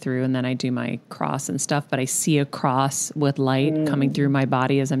coming through, and then I do my cross and stuff, but I see a cross with light coming through my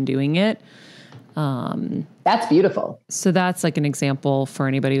body as I'm doing it. That's beautiful. So that's like an example for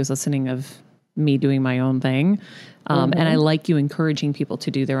anybody who's listening of me doing my own thing. And I like you encouraging people to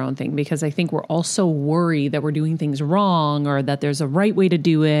do their own thing, because I think we're all so worried that we're doing things wrong or that there's a right way to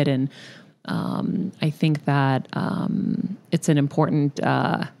do it. And I think that it's an important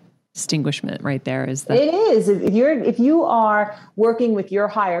distinguishment right there. Is that it is. If you are working with your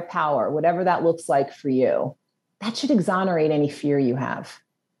higher power, whatever that looks like for you, that should exonerate any fear you have.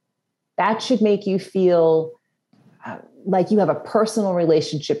 That should make you feel like you have a personal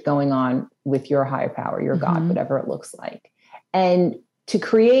relationship going on with your higher power, your God, whatever it looks like. And to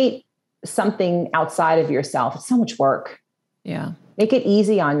create something outside of yourself, it's so much work. Yeah. Make it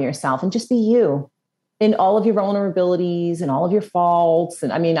easy on yourself and just be you in all of your vulnerabilities and all of your faults.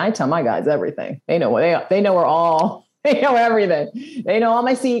 And I mean, I tell my guys everything. They know they know everything. They know all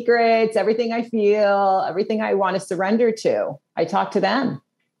my secrets, everything I feel, everything I want to surrender to. I talk to them.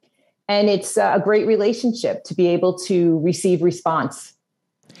 And it's a great relationship to be able to receive response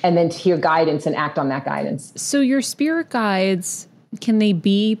and then to hear guidance and act on that guidance. So your spirit guides, can they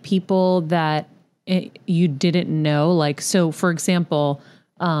be people that you didn't know? Like, so for example,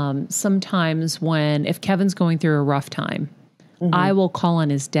 sometimes if Kevin's going through a rough time, I will call on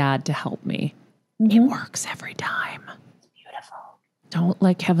his dad to help me. It works every time. It's beautiful. Don't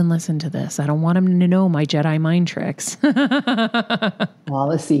let Kevin listen to this. I don't want him to know my Jedi mind tricks.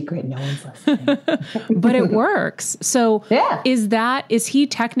 All a secret. No one's listening. But it works. So is he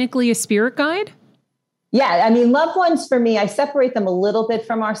technically a spirit guide? Yeah. I mean, loved ones for me, I separate them a little bit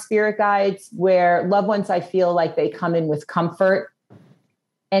from our spirit guides, where loved ones, I feel like they come in with comfort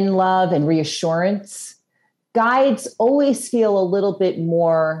and love and reassurance. Guides always feel a little bit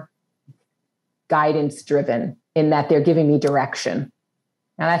more guidance driven in that they're giving me direction.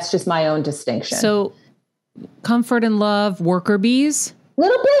 Now that's just my own distinction. So comfort and love, worker bees?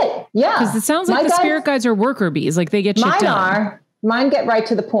 Little bit. Yeah. Because it sounds like spirit guides are worker bees. Like they get shit done. Mine get right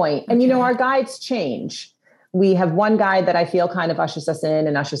to the point. And our guides change. We have one guide that I feel kind of ushers us in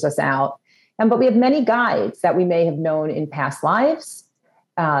and ushers us out. But we have many guides that we may have known in past lives,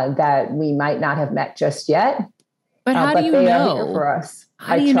 that we might not have met just yet. But how do you know? Are here for us.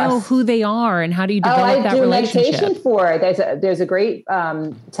 How do you know who they are, and how do you develop that relationship? Meditation for it. There's a great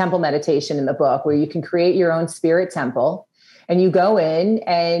temple meditation in the book where you can create your own spirit temple, and you go in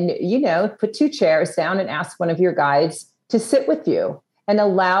and put 2 chairs down and ask one of your guides to sit with you and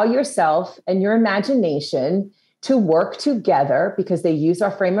allow yourself and your imagination to work together, because they use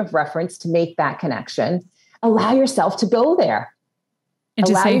our frame of reference to make that connection. Allow yourself to go there. And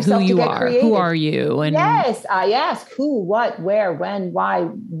to say who you are. Creative. Who are you? And yes, I ask who, what, where, when,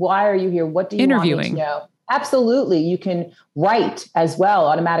 why are you here? What do you want me to know? Absolutely. You can write as well,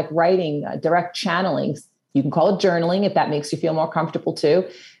 automatic writing, direct channeling. You can call it journaling if that makes you feel more comfortable too.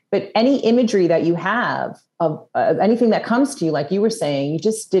 But any imagery that you have of anything that comes to you, like you were saying, you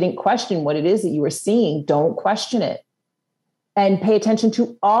just didn't question what it is that you were seeing. Don't question it. And pay attention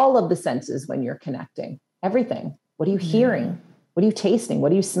to all of the senses when you're connecting. Everything. What are you hearing? What are you tasting?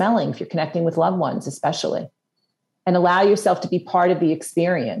 What are you smelling if you're connecting with loved ones, especially? And allow yourself to be part of the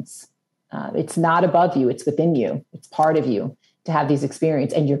experience. It's not above you. It's within you. It's part of you to have these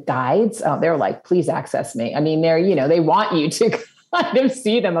experiences. And your guides, they're like, please access me. I mean, they want you to kind of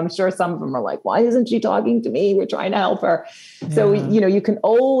see them. I'm sure some of them are like, why isn't she talking to me? We're trying to help her. Yeah. So, you can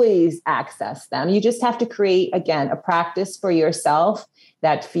always access them. You just have to create, again, a practice for yourself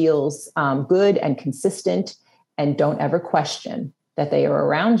that feels good and consistent. And don't ever question that they are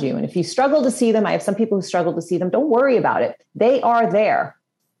around you. And if you struggle to see them, I have some people who struggle to see them. Don't worry about it. They are there.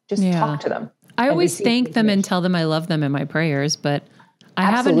 Just talk to them. I always thank them and tell them I love them in my prayers, but I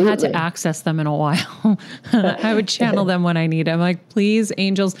haven't had to access them in a while. I would channel them when I need them. Like, please,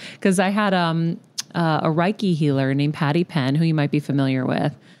 angels, because I had a Reiki healer named Patty Penn, who you might be familiar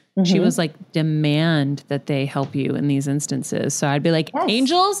with. She was like, demand that they help you in these instances. So I'd be like,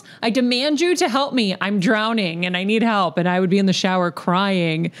 angels, I demand you to help me. I'm drowning and I need help. And I would be in the shower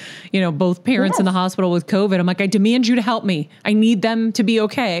crying, both parents in the hospital with COVID. I'm like, I demand you to help me. I need them to be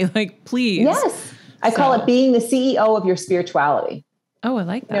okay. Like, please. Yes. I call it being the CEO of your spirituality. Oh, I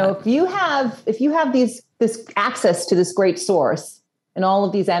like that. If you have this access to this great source and all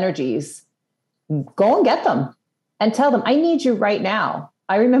of these energies, go and get them and tell them, I need you right now.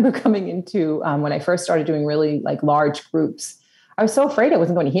 I remember coming into, when I first started doing really like large groups, I was so afraid I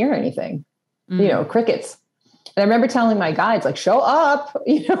wasn't going to hear anything, crickets. And I remember telling my guides, like, show up,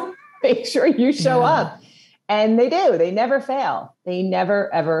 make sure you show up. And they do. They never fail. They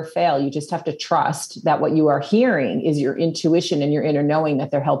never, ever fail. You just have to trust that what you are hearing is your intuition and your inner knowing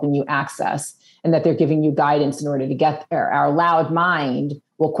that they're helping you access and that they're giving you guidance in order to get there. Our loud mind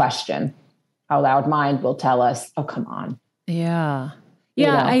will question. Our loud mind will tell us, oh, come on. Yeah.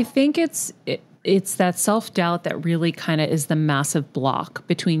 Yeah, I think it's that self-doubt that really kind of is the massive block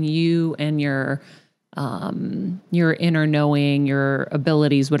between you and your inner knowing, your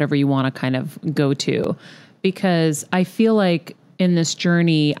abilities, whatever you want to kind of go to. Because I feel like in this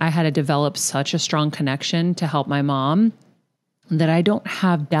journey, I had to develop such a strong connection to help my mom that I don't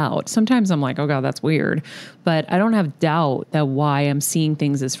have doubt. Sometimes I'm like, oh God, that's weird. But I don't have doubt that why I'm seeing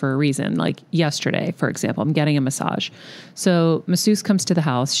things is for a reason. Like yesterday, for example, I'm getting a massage. So masseuse comes to the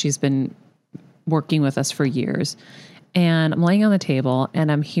house. She's been working with us for years. And I'm laying on the table and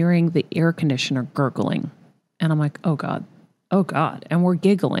I'm hearing the air conditioner gurgling. And I'm like, oh God. Oh God. And we're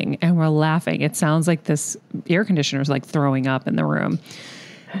giggling and we're laughing. It sounds like this air conditioner is like throwing up in the room.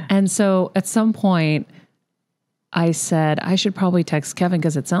 And so at some point, I said, I should probably text Kevin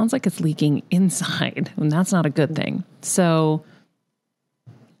because it sounds like it's leaking inside, and that's not a good thing. So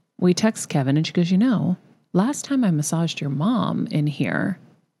we text Kevin, and she goes, last time I massaged your mom in here,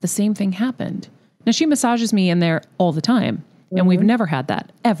 the same thing happened. Now, she massages me in there all the time, and we've never had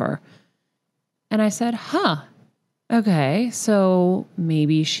that, ever. And I said, okay, so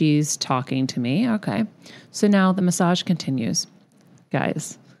maybe she's talking to me. Okay. So now the massage continues.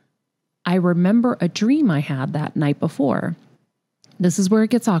 Guys, I remember a dream I had that night before. This is where it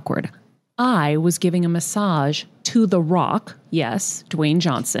gets awkward. I was giving a massage to The Rock, yes, Dwayne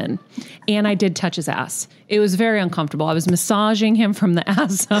Johnson, and I did touch his ass. It was very uncomfortable. I was massaging him from the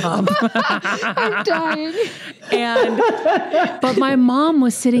ass up. I'm dying. But my mom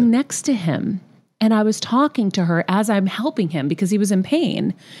was sitting next to him, and I was talking to her as I'm helping him because he was in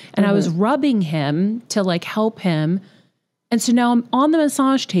pain, and I was rubbing him to like help him. And so now I'm on the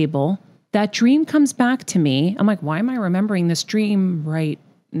massage table. That dream comes back to me. I'm like, why am I remembering this dream right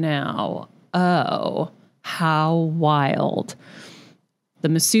now? Oh, how wild. The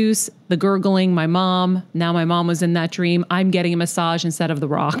masseuse, the gurgling, my mom. Now my mom was in that dream. I'm getting a massage instead of The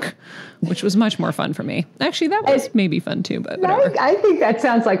Rock, which was much more fun for me. Actually, that was maybe fun too, but whatever. I think that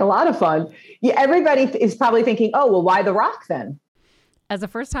sounds like a lot of fun. Yeah, everybody is probably thinking, oh, well, why The Rock then? As a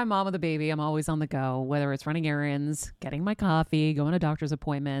first-time mom with a baby, I'm always on the go, whether it's running errands, getting my coffee, going to doctor's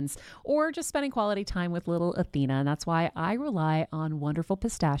appointments, or just spending quality time with little Athena. And that's why I rely on wonderful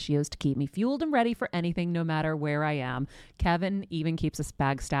pistachios to keep me fueled and ready for anything, no matter where I am. Kevin even keeps a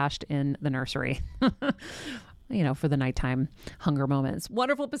bag stashed in the nursery. For the nighttime hunger moments.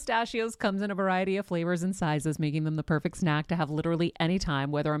 Wonderful Pistachios comes in a variety of flavors and sizes, making them the perfect snack to have literally any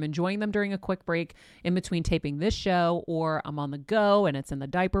time, whether I'm enjoying them during a quick break in between taping this show or I'm on the go and it's in the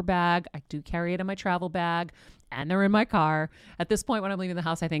diaper bag. I do carry it in my travel bag and they're in my car. At this point, when I'm leaving the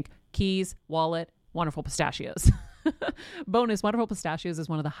house, I think keys, wallet, wonderful pistachios. Bonus, Wonderful Pistachios is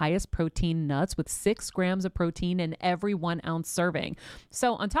one of the highest protein nuts with 6 grams of protein in every 1 ounce serving.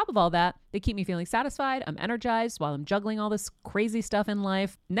 So on top of all that, they keep me feeling satisfied. I'm energized while I'm juggling all this crazy stuff in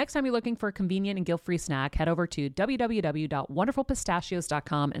life. Next time you're looking for a convenient and guilt-free snack, head over to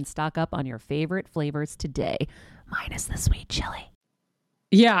www.wonderfulpistachios.com and stock up on your favorite flavors today, minus the sweet chili.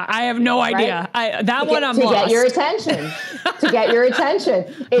 Yeah, I have no idea. I'm lost. To get your attention.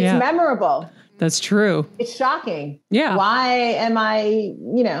 It's memorable. That's true. It's shocking. Yeah. Why am I,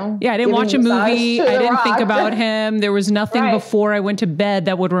 Yeah, I didn't watch a movie. I didn't think about him. There was nothing before I went to bed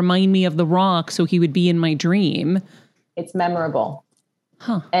that would remind me of The Rock, so he would be in my dream. It's memorable.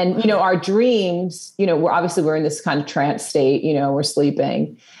 Huh. And, our dreams, we're in this kind of trance state, we're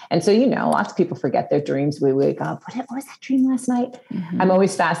sleeping. And so, lots of people forget their dreams. We wake up, what was that dream last night? Mm-hmm. I'm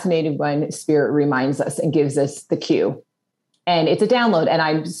always fascinated when spirit reminds us and gives us the cue. And it's a download. And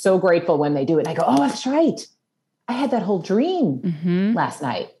I'm so grateful when they do it. And I go, oh, that's right. I had that whole dream last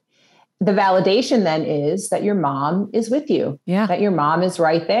night. The validation then is that your mom is with you, that your mom is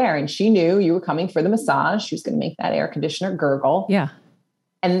right there. And she knew you were coming for the massage. She was going to make that air conditioner gurgle. Yeah.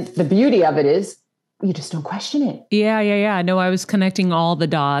 And the beauty of it is you just don't question it. Yeah. No, I was connecting all the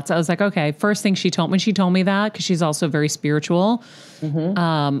dots. I was like, okay, first thing when she told me that, because she's also very spiritual,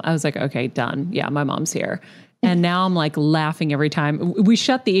 I was like, okay, done. Yeah, my mom's here. And now I'm like laughing every time. We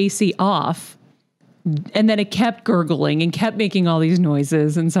shut the AC off. And then it kept gurgling and kept making all these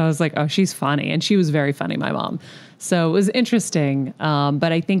noises. And so I was like, oh, she's funny. And she was very funny, my mom. So it was interesting.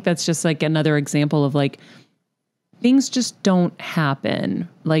 But I think that's just like another example of like, things just don't happen.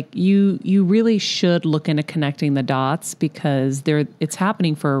 Like you really should look into connecting the dots because it's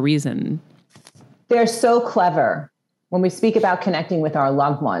happening for a reason. They're so clever. When we speak about connecting with our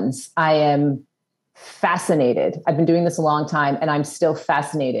loved ones, I am fascinated. I've been doing this a long time and I'm still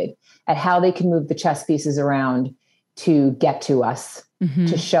fascinated at how they can move the chess pieces around to get to us,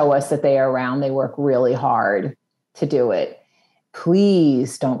 to show us that they are around. They work really hard to do it.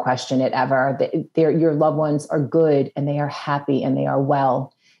 Please don't question it ever. Your loved ones are good and they are happy and they are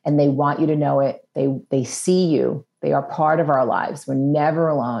well and they want you to know it. They see you. They are part of our lives. We're never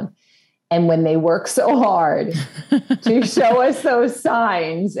alone. And when they work so hard to show us those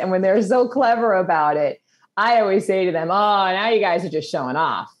signs and when they're so clever about it, I always say to them, oh, now you guys are just showing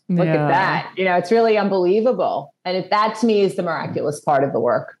off. Look at that. It's really unbelievable. And that to me is the miraculous part of the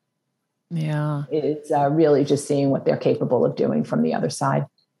work. Yeah. It's really just seeing what they're capable of doing from the other side.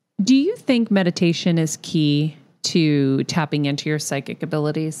 Do you think meditation is key to tapping into your psychic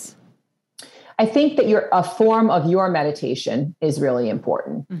abilities? I think that a form of your meditation is really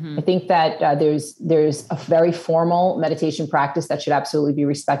important. I think that there's a very formal meditation practice that should absolutely be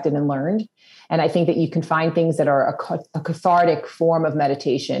respected and learned. And I think that you can find things that are a cathartic form of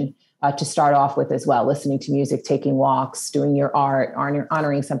meditation to start off with as well. Listening to music, taking walks, doing your art,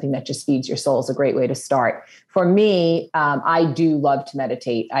 honoring something that just feeds your soul is a great way to start. For me, I do love to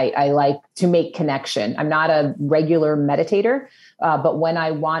meditate. I like to make connection. I'm not a regular meditator, but when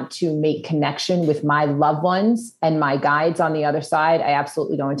I want to make connection with my loved ones and my guides on the other side, I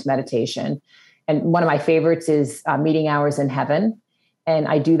absolutely go into meditation. And one of my favorites is Meeting Hours in Heaven. And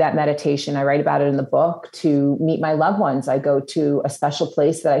I do that meditation. I write about it in the book to meet my loved ones. I go to a special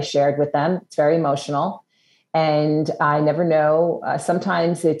place that I shared with them. It's very emotional. And I never know.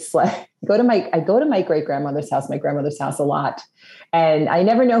 Sometimes it's like, I go to my great grandmother's house, my grandmother's house a lot. And I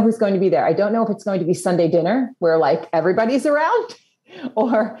never know who's going to be there. I don't know if it's going to be Sunday dinner where like everybody's around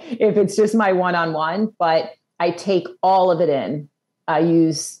or if it's just my one-on-one, but I take all of it in. I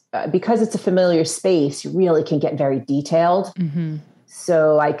use, because it's a familiar space, you really can get very detailed.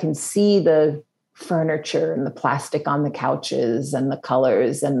 So I can see the furniture and the plastic on the couches and the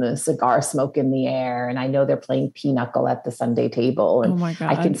colors and the cigar smoke in the air. And I know they're playing pinochle at the Sunday table. And oh my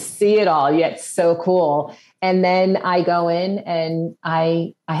God. I can see it all. Yeah, it's so cool. And then I go in and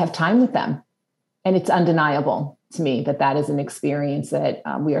I have time with them. And it's undeniable to me that is an experience that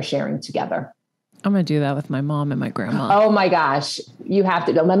we are sharing together. I'm going to do that with my mom and my grandma. Oh my gosh. You have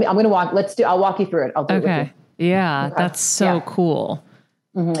to. I'm going to walk. I'll walk you through it. I'll do it with you. Yeah, okay. That's so cool.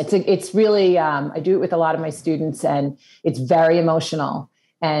 It's really, I do it with a lot of my students and it's very emotional.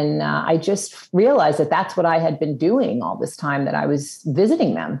 And I just realized that that's what I had been doing all this time that I was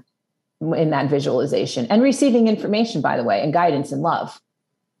visiting them in that visualization and receiving information, by the way, and guidance and love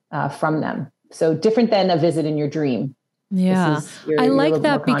from them. So different than a visit in your dream. Yeah. I like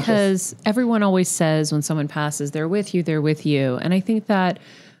that because everyone always says when someone passes, they're with you. And I think that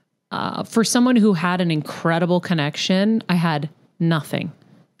for someone who had an incredible connection, I had nothing.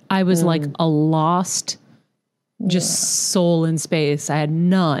 I was like a lost soul in space. I had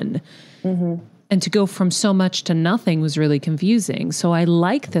none. And to go from so much to nothing was really confusing. So I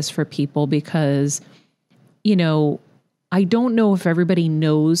like this for people because, I don't know if everybody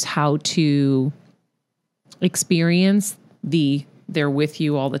knows how to experience they're with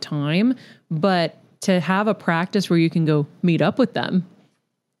you all the time, but to have a practice where you can go meet up with them,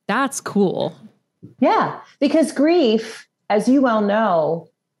 that's cool. Yeah, because grief, as you well know,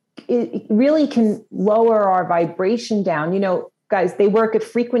 it really can lower our vibration down. Guys, they work at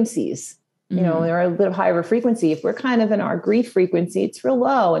frequencies. They're a little higher of a frequency. If we're kind of in our grief frequency, it's real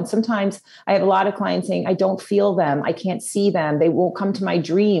low. And sometimes I have a lot of clients saying, I don't feel them. I can't see them. They won't come to my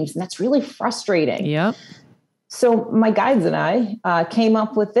dreams. And that's really frustrating. Yep. So my guides and I came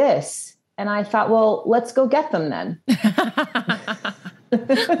up with this. And I thought, well, let's go get them then.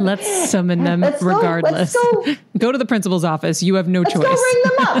 Let's summon them regardless. Go to the principal's office. You have no choice. Let's go ring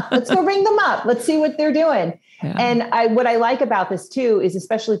them up. Let's go ring them up. Let's see what they're doing. Yeah. And what I like about this too is,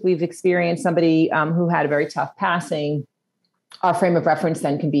 especially if we've experienced somebody who had a very tough passing, our frame of reference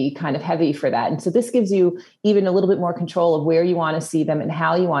then can be kind of heavy for that. And so this gives you even a little bit more control of where you want to see them and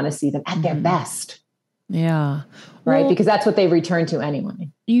how you want to see them at their best. Yeah. Right. Because that's what they return to anyway.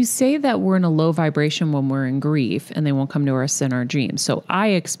 You say that we're in a low vibration when we're in grief and they won't come to us in our dreams. So I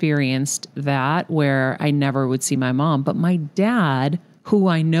experienced that where I never would see my mom, but my dad, who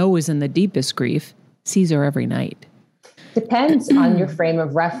I know is in the deepest grief, sees her every night. Depends on your frame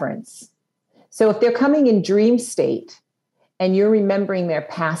of reference. So if they're coming in dream state and you're remembering their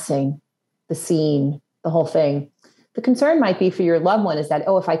passing, the scene, the whole thing, the concern might be for your loved one is that,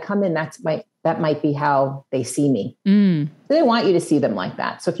 if I come in, that might be how they see me. So they want you to see them like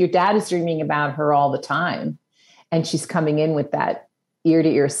that. So if your dad is dreaming about her all the time and she's coming in with that ear to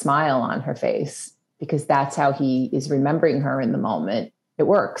ear smile on her face, because that's how he is remembering her in the moment, it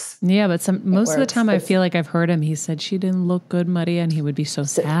works. Yeah. But most of the time I feel like I've heard him. He said she didn't look good, Maria, and he would be so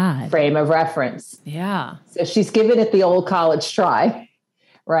sad. Frame of reference. Yeah. So she's given it the old college try,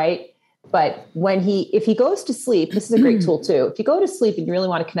 right? But if he goes to sleep, this is a great tool too. If you go to sleep and you really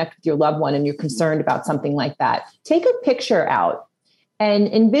want to connect with your loved one and you're concerned about something like that, take a picture out and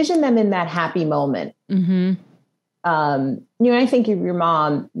envision them in that happy moment. Mm-hmm. I think of your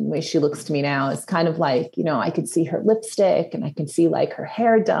mom, the way she looks to me now, is kind of like, I could see her lipstick and I can see like her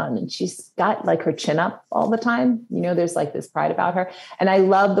hair done and she's got like her chin up all the time. There's like this pride about her. And I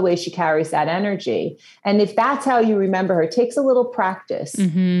love the way she carries that energy. And if that's how you remember her, it takes a little practice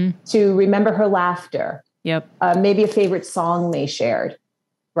to remember her laughter. Yep. Maybe a favorite song they shared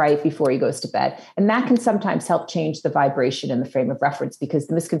right before he goes to bed. And that can sometimes help change the vibration in the frame of reference, because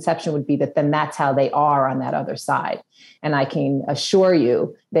the misconception would be that then that's how they are on that other side. And I can assure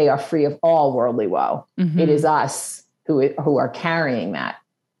you, they are free of all worldly woe. Mm-hmm. It is us who are carrying that.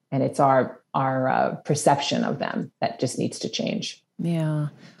 And it's our perception of them that just needs to change. Yeah.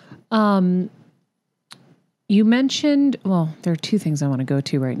 You mentioned, there are two things I want to go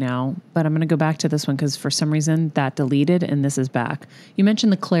to right now, but I'm going to go back to this one because for some reason that deleted and this is back. You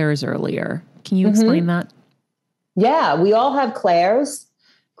mentioned the clairs earlier. Can you explain that? Yeah, we all have clairs,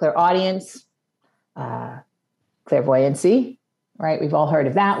 clairaudience, clairvoyancy, right? We've all heard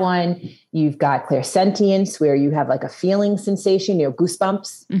of that one. You've got clairsentience, where you have like a feeling sensation,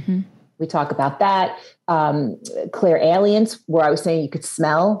 goosebumps. Mm-hmm. We talk about that. Clairalience, where I was saying you could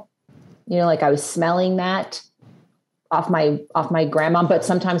smell. Like I was smelling that off my grandma, but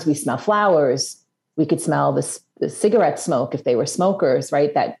sometimes we smell flowers. We could smell the cigarette smoke if they were smokers,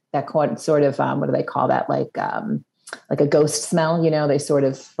 right? That sort of, what do they call that? Like a ghost smell, they sort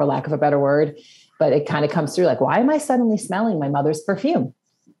of, for lack of a better word, but it kind of comes through like, why am I suddenly smelling my mother's perfume?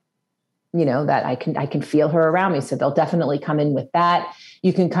 That I can feel her around me. So they'll definitely come in with that.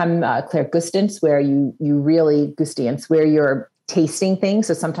 You can come clairgustance, where you really gustance, where you're tasting things.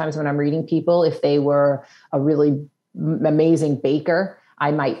 So sometimes when I'm reading people, if they were a really amazing baker,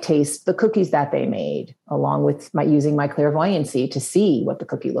 I might taste the cookies that they made along with using my clairvoyancy to see what the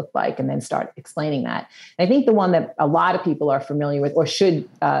cookie looked like and then start explaining that. And I think the one that a lot of people are familiar with or should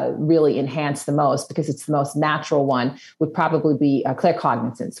really enhance the most, because it's the most natural one, would probably be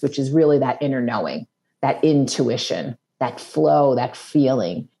claircognizance, which is really that inner knowing, that intuition, that flow, that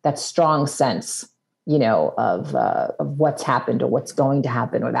feeling, that strong sense of what's happened or what's going to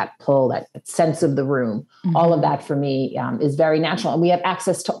happen, or that pull, that sense of the room. Mm-hmm. All of that for me is very natural, and we have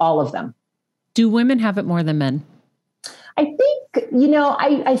access to all of them. Do women have it more than men? I think,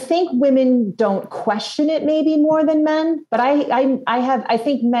 I think women don't question it maybe more than men, but I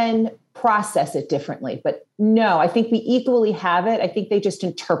think men process it differently, but no, I think we equally have it. I think they just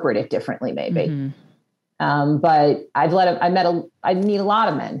interpret it differently, maybe. Mm-hmm. But I meet a lot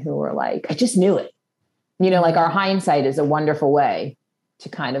of men who are like, I just knew it. Like our hindsight is a wonderful way to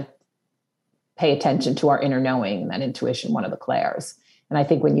kind of pay attention to our inner knowing and that intuition, one of the clairs. And I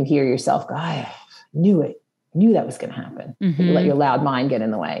think when you hear yourself go, I knew it, I knew that was going to happen. Mm-hmm. You let your loud mind get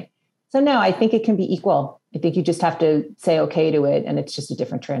in the way. So no, I think it can be equal. I think you just have to say okay to it. And it's just a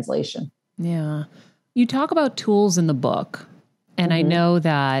different translation. Yeah. You talk about tools in the book. And mm-hmm. I know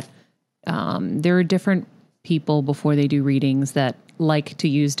that there are different people before they do readings that like to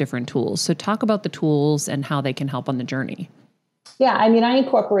use different tools. So talk about the tools and how they can help on the journey. Yeah. I mean, I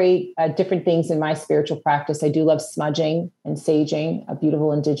incorporate different things in my spiritual practice. I do love smudging and saging,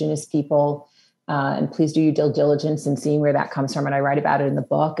 beautiful indigenous people. And please do your due diligence in seeing where that comes from. And I write about it in the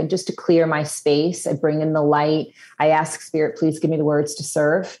book. And just to clear my space, I bring in the light. I ask spirit, please give me the words to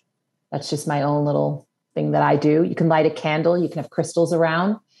serve. That's just my own little thing that I do. You can light a candle. You can have crystals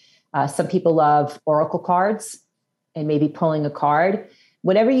around. Some people love oracle cards and maybe pulling a card.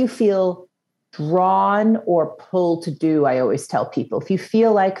 Whatever you feel drawn or pulled to do, I always tell people, if you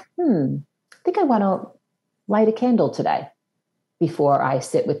feel like, I think I want to light a candle today before I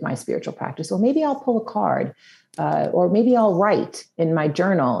sit with my spiritual practice, or maybe I'll pull a card, or maybe I'll write in my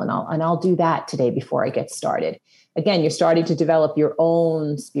journal, and I'll do that today before I get started. Again, you're starting to develop your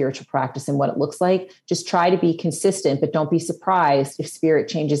own spiritual practice and what it looks like. Just try to be consistent, but don't be surprised if spirit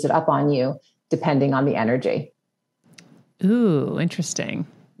changes it up on you, depending on the energy. Ooh, interesting.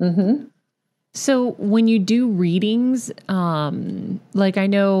 Mm-hmm. So when you do readings, like I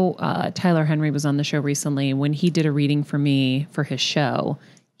know Tyler Henry was on the show recently. When he did a reading for me for his show,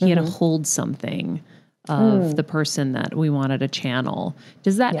 he had to hold something of the person that we wanted to channel.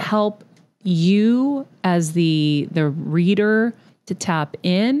 Does that help you as the reader to tap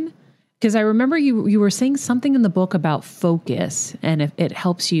in? Because I remember you were saying something in the book about focus, and if it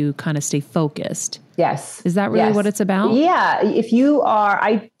helps you kind of stay focused. Yes. Is that really what it's about? Yeah. If you are,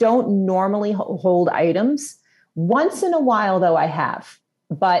 I don't normally hold items. Once in a while, though, I have,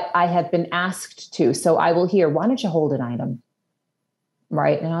 but I have been asked to. So I will hear, why don't you hold an item?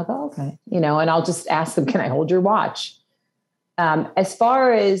 Right. And I'll go, okay. And I'll just ask them, can I hold your watch? As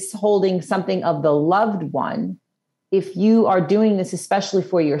far as holding something of the loved one, if you are doing this, especially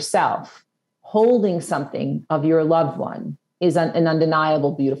for yourself, holding something of your loved one is an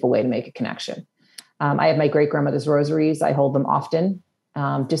undeniable, beautiful way to make a connection. I have my great-grandmother's rosaries. I hold them often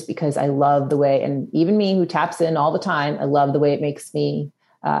just because I love the way, and even me who taps in all the time, I love the way it makes me,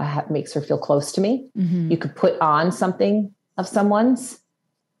 makes her feel close to me. Mm-hmm. You could put on something of someone's,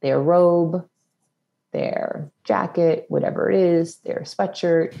 their robe, their jacket, whatever it is, their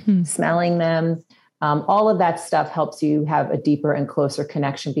sweatshirt, smelling them. All of that stuff helps you have a deeper and closer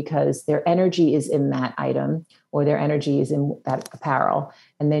connection because their energy is in that item or their energy is in that apparel.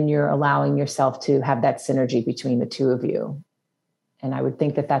 And then you're allowing yourself to have that synergy between the two of you. And I would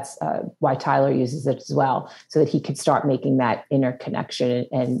think that that's why Tyler uses it as well, so that he could start making that inner connection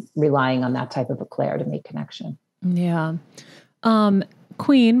and relying on that type of eclair to make connection. Yeah.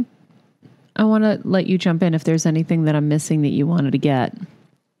 Queen, I want to let you jump in if there's anything that I'm missing that you wanted to get.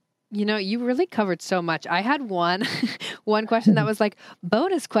 You really covered so much. I had one question that was like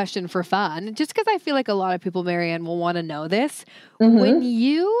bonus question for fun, just because I feel like a lot of people, MaryAnn, will want to know this. Mm-hmm. When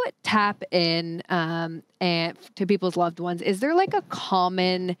you tap in and to people's loved ones, is there like a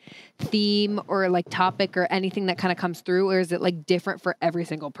common theme or like topic or anything that kind of comes through, or is it like different for every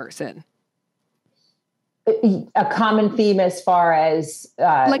single person? A common theme as far as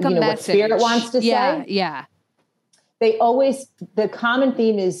like what spirit wants to say? Yeah. The common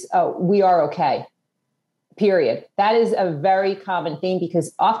theme is, we are okay, period. That is a very common theme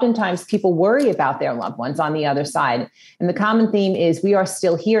because oftentimes people worry about their loved ones on the other side. And the common theme is we are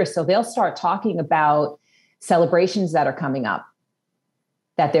still here. So they'll start talking about celebrations that are coming up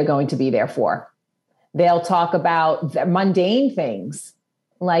that they're going to be there for. They'll talk about the mundane things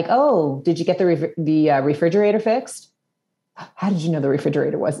like, oh, did you get the refrigerator fixed? How did you know the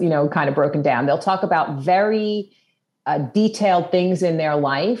refrigerator was, kind of broken down? They'll talk about very detailed things in their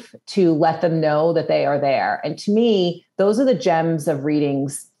life to let them know that they are there. And to me, those are the gems of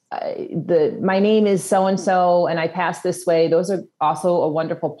readings. My name is so-and-so and I pass this way. Those are also a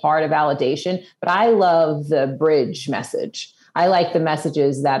wonderful part of validation, but I love the bridge message. I like the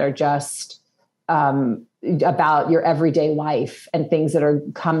messages that are just about your everyday life and things that are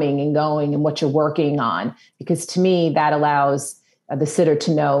coming and going and what you're working on. Because to me, that allows the sitter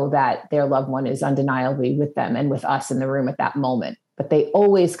to know that their loved one is undeniably with them and with us in the room at that moment. But they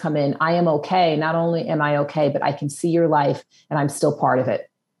always come in, I am okay. Not only am I okay, but I can see your life and I'm still part of it.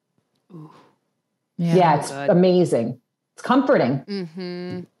 Ooh. Yeah, it's amazing. It's comforting.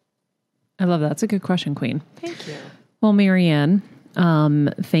 Mm-hmm. I love that. It's a good question, Queen. Thank you. Well, MaryAnn,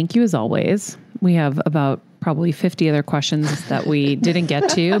 thank you as always. We have about probably 50 other questions that we didn't get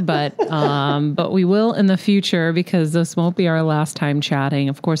to, but we will in the future because this won't be our last time chatting.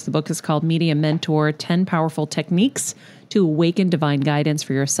 Of course, the book is called Media Mentor, 10 Powerful Techniques to Awaken Divine Guidance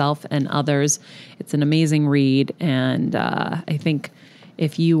for Yourself and Others. It's an amazing read. And I think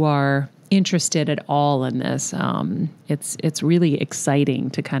if you are interested at all in this, it's really exciting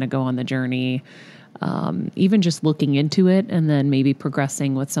to kind of go on the journey. Even just looking into it and then maybe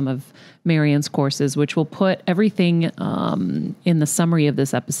progressing with some of MaryAnn's courses, which will put everything in the summary of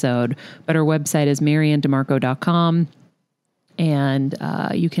this episode. But her website is MaryAnnDiMarco.com. And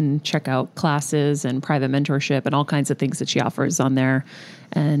you can check out classes and private mentorship and all kinds of things that she offers on there.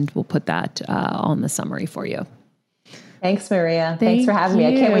 And we'll put that all in the summary for you. Thanks, Maria. Thanks for having me.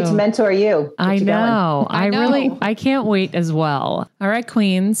 I can't wait to mentor you. I know. I know. I can't wait as well. All right,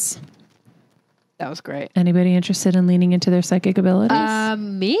 queens. That was great. Anybody interested in leaning into their psychic abilities?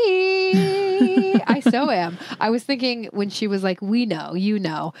 Me. I so am. I was thinking when she was like, we know, you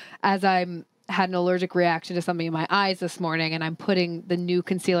know, as I'm had an allergic reaction to something in my eyes this morning and I'm putting the new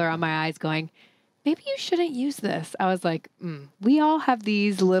concealer on my eyes going, maybe you shouldn't use this. I was like, we all have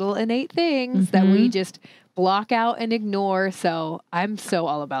these little innate things that we just block out and ignore. So I'm so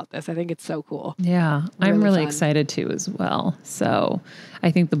all about this. I think it's so cool. Yeah, I'm really fun. excited too as well. So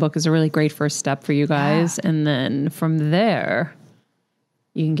I think the book is a really great first step for you guys. Yeah. And then from there,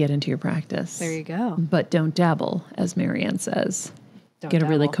 you can get into your practice. There you go. But don't dabble, as MaryAnn says. Get to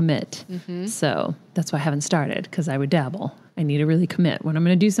really commit. So that's why I haven't started, because I would dabble. I need to really commit. When I'm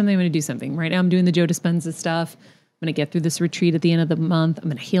going to do something, I'm going to do something. Right now I'm doing the Joe Dispenza stuff. I'm going to get through this retreat at the end of the month. I'm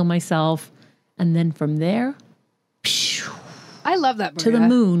going to heal myself. And then from there, I love that, Maria, to the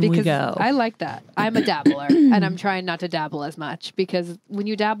moon because we go. I like that. I'm a dabbler, and I'm trying not to dabble as much, because when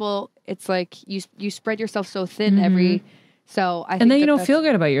you dabble, it's like you spread yourself so thin every. So I think and then you don't feel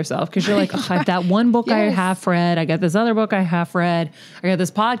good about yourself, because you're like, oh, that one book I half read. I got this other book I half read. I got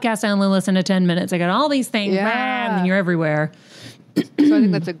this podcast I only listened to 10 minutes. I got all these things. Yeah. And you're everywhere. So I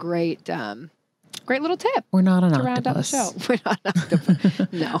think that's a great little tip. We're not an to round out the octopus. show. We're not an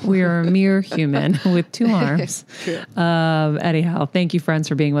octopus. No. We are a mere human with two arms. True. Anyhow, thank you, friends,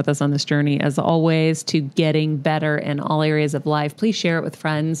 for being with us on this journey, as always, to getting better in all areas of life. Please share it with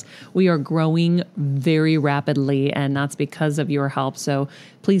friends. We are growing very rapidly, and that's because of your help. So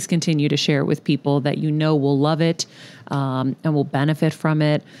please continue to share it with people that you know will love it and will benefit from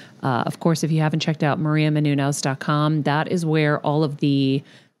it. Of course, if you haven't checked out mariamenounos.com, that is where all of the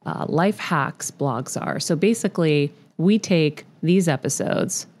life hacks blogs are. So basically, we take these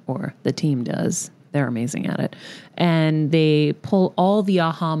episodes, or the team does, they're amazing at it, and they pull all the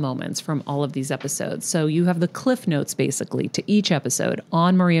aha moments from all of these episodes. So you have the cliff notes basically to each episode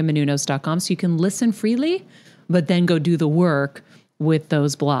on mariamenounos.com, so you can listen freely, but then go do the work with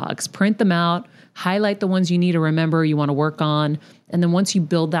those blogs. Print them out, highlight the ones you need to remember, you want to work on, and then once you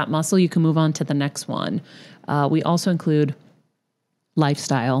build that muscle, you can move on to the next one. We also include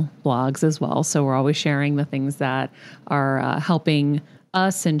lifestyle blogs as well. So we're always sharing the things that are helping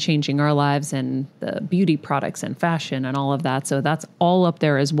us and changing our lives, and the beauty products and fashion and all of that. So that's all up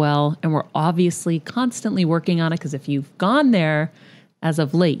there as well. And we're obviously constantly working on it, because if you've gone there as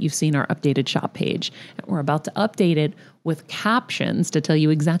of late, you've seen our updated shop page. And we're about to update it with captions to tell you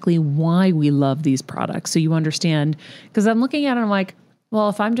exactly why we love these products, so you understand. Because I'm looking at it and I'm like, well,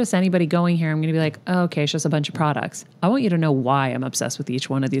 if I'm just anybody going here, I'm going to be like, oh, okay, it's just a bunch of products. I want you to know why I'm obsessed with each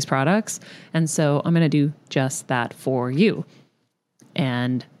one of these products. And so I'm going to do just that for you.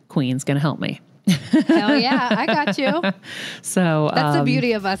 And Queen's going to help me. Hell yeah, I got you. So that's the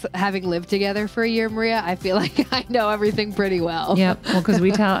beauty of us having lived together for a year, Maria. I feel like I know everything pretty well. Yep. Well, because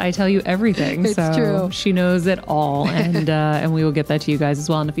I tell you everything. It's so true. She knows it all, and we will get that to you guys as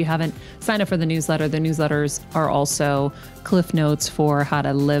well. And if you haven't signed up for the newsletters are also cliff notes for how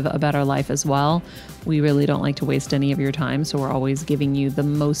to live a better life as well. We really don't like to waste any of your time, so we're always giving you the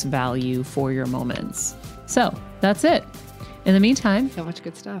most value for your moments. So that's it. In the meantime, So much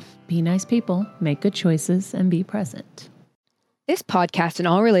good stuff. be nice people, make good choices, and be present. This podcast and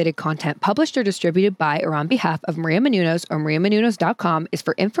all related content published or distributed by or on behalf of Maria Menounos or MariaMenounos.com is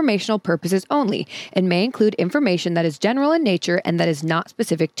for informational purposes only and may include information that is general in nature and that is not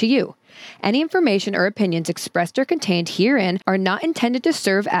specific to you. Any information or opinions expressed or contained herein are not intended to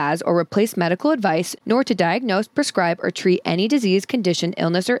serve as or replace medical advice, nor to diagnose, prescribe, or treat any disease, condition,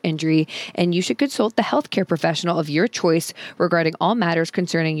 illness, or injury, and you should consult the healthcare professional of your choice regarding all matters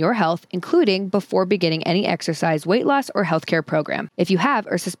concerning your health, including before beginning any exercise, weight loss, or healthcare program. If you have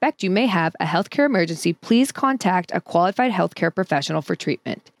or suspect you may have a healthcare emergency, please contact a qualified healthcare professional for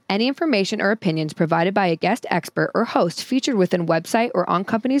treatment. Any information or opinions provided by a guest expert or host featured within website or on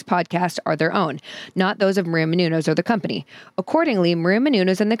company's podcast are their own, not those of Maria Menounos or the company. Accordingly, Maria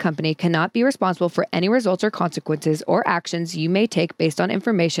Menounos and the company cannot be responsible for any results or consequences or actions you may take based on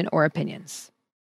information or opinions.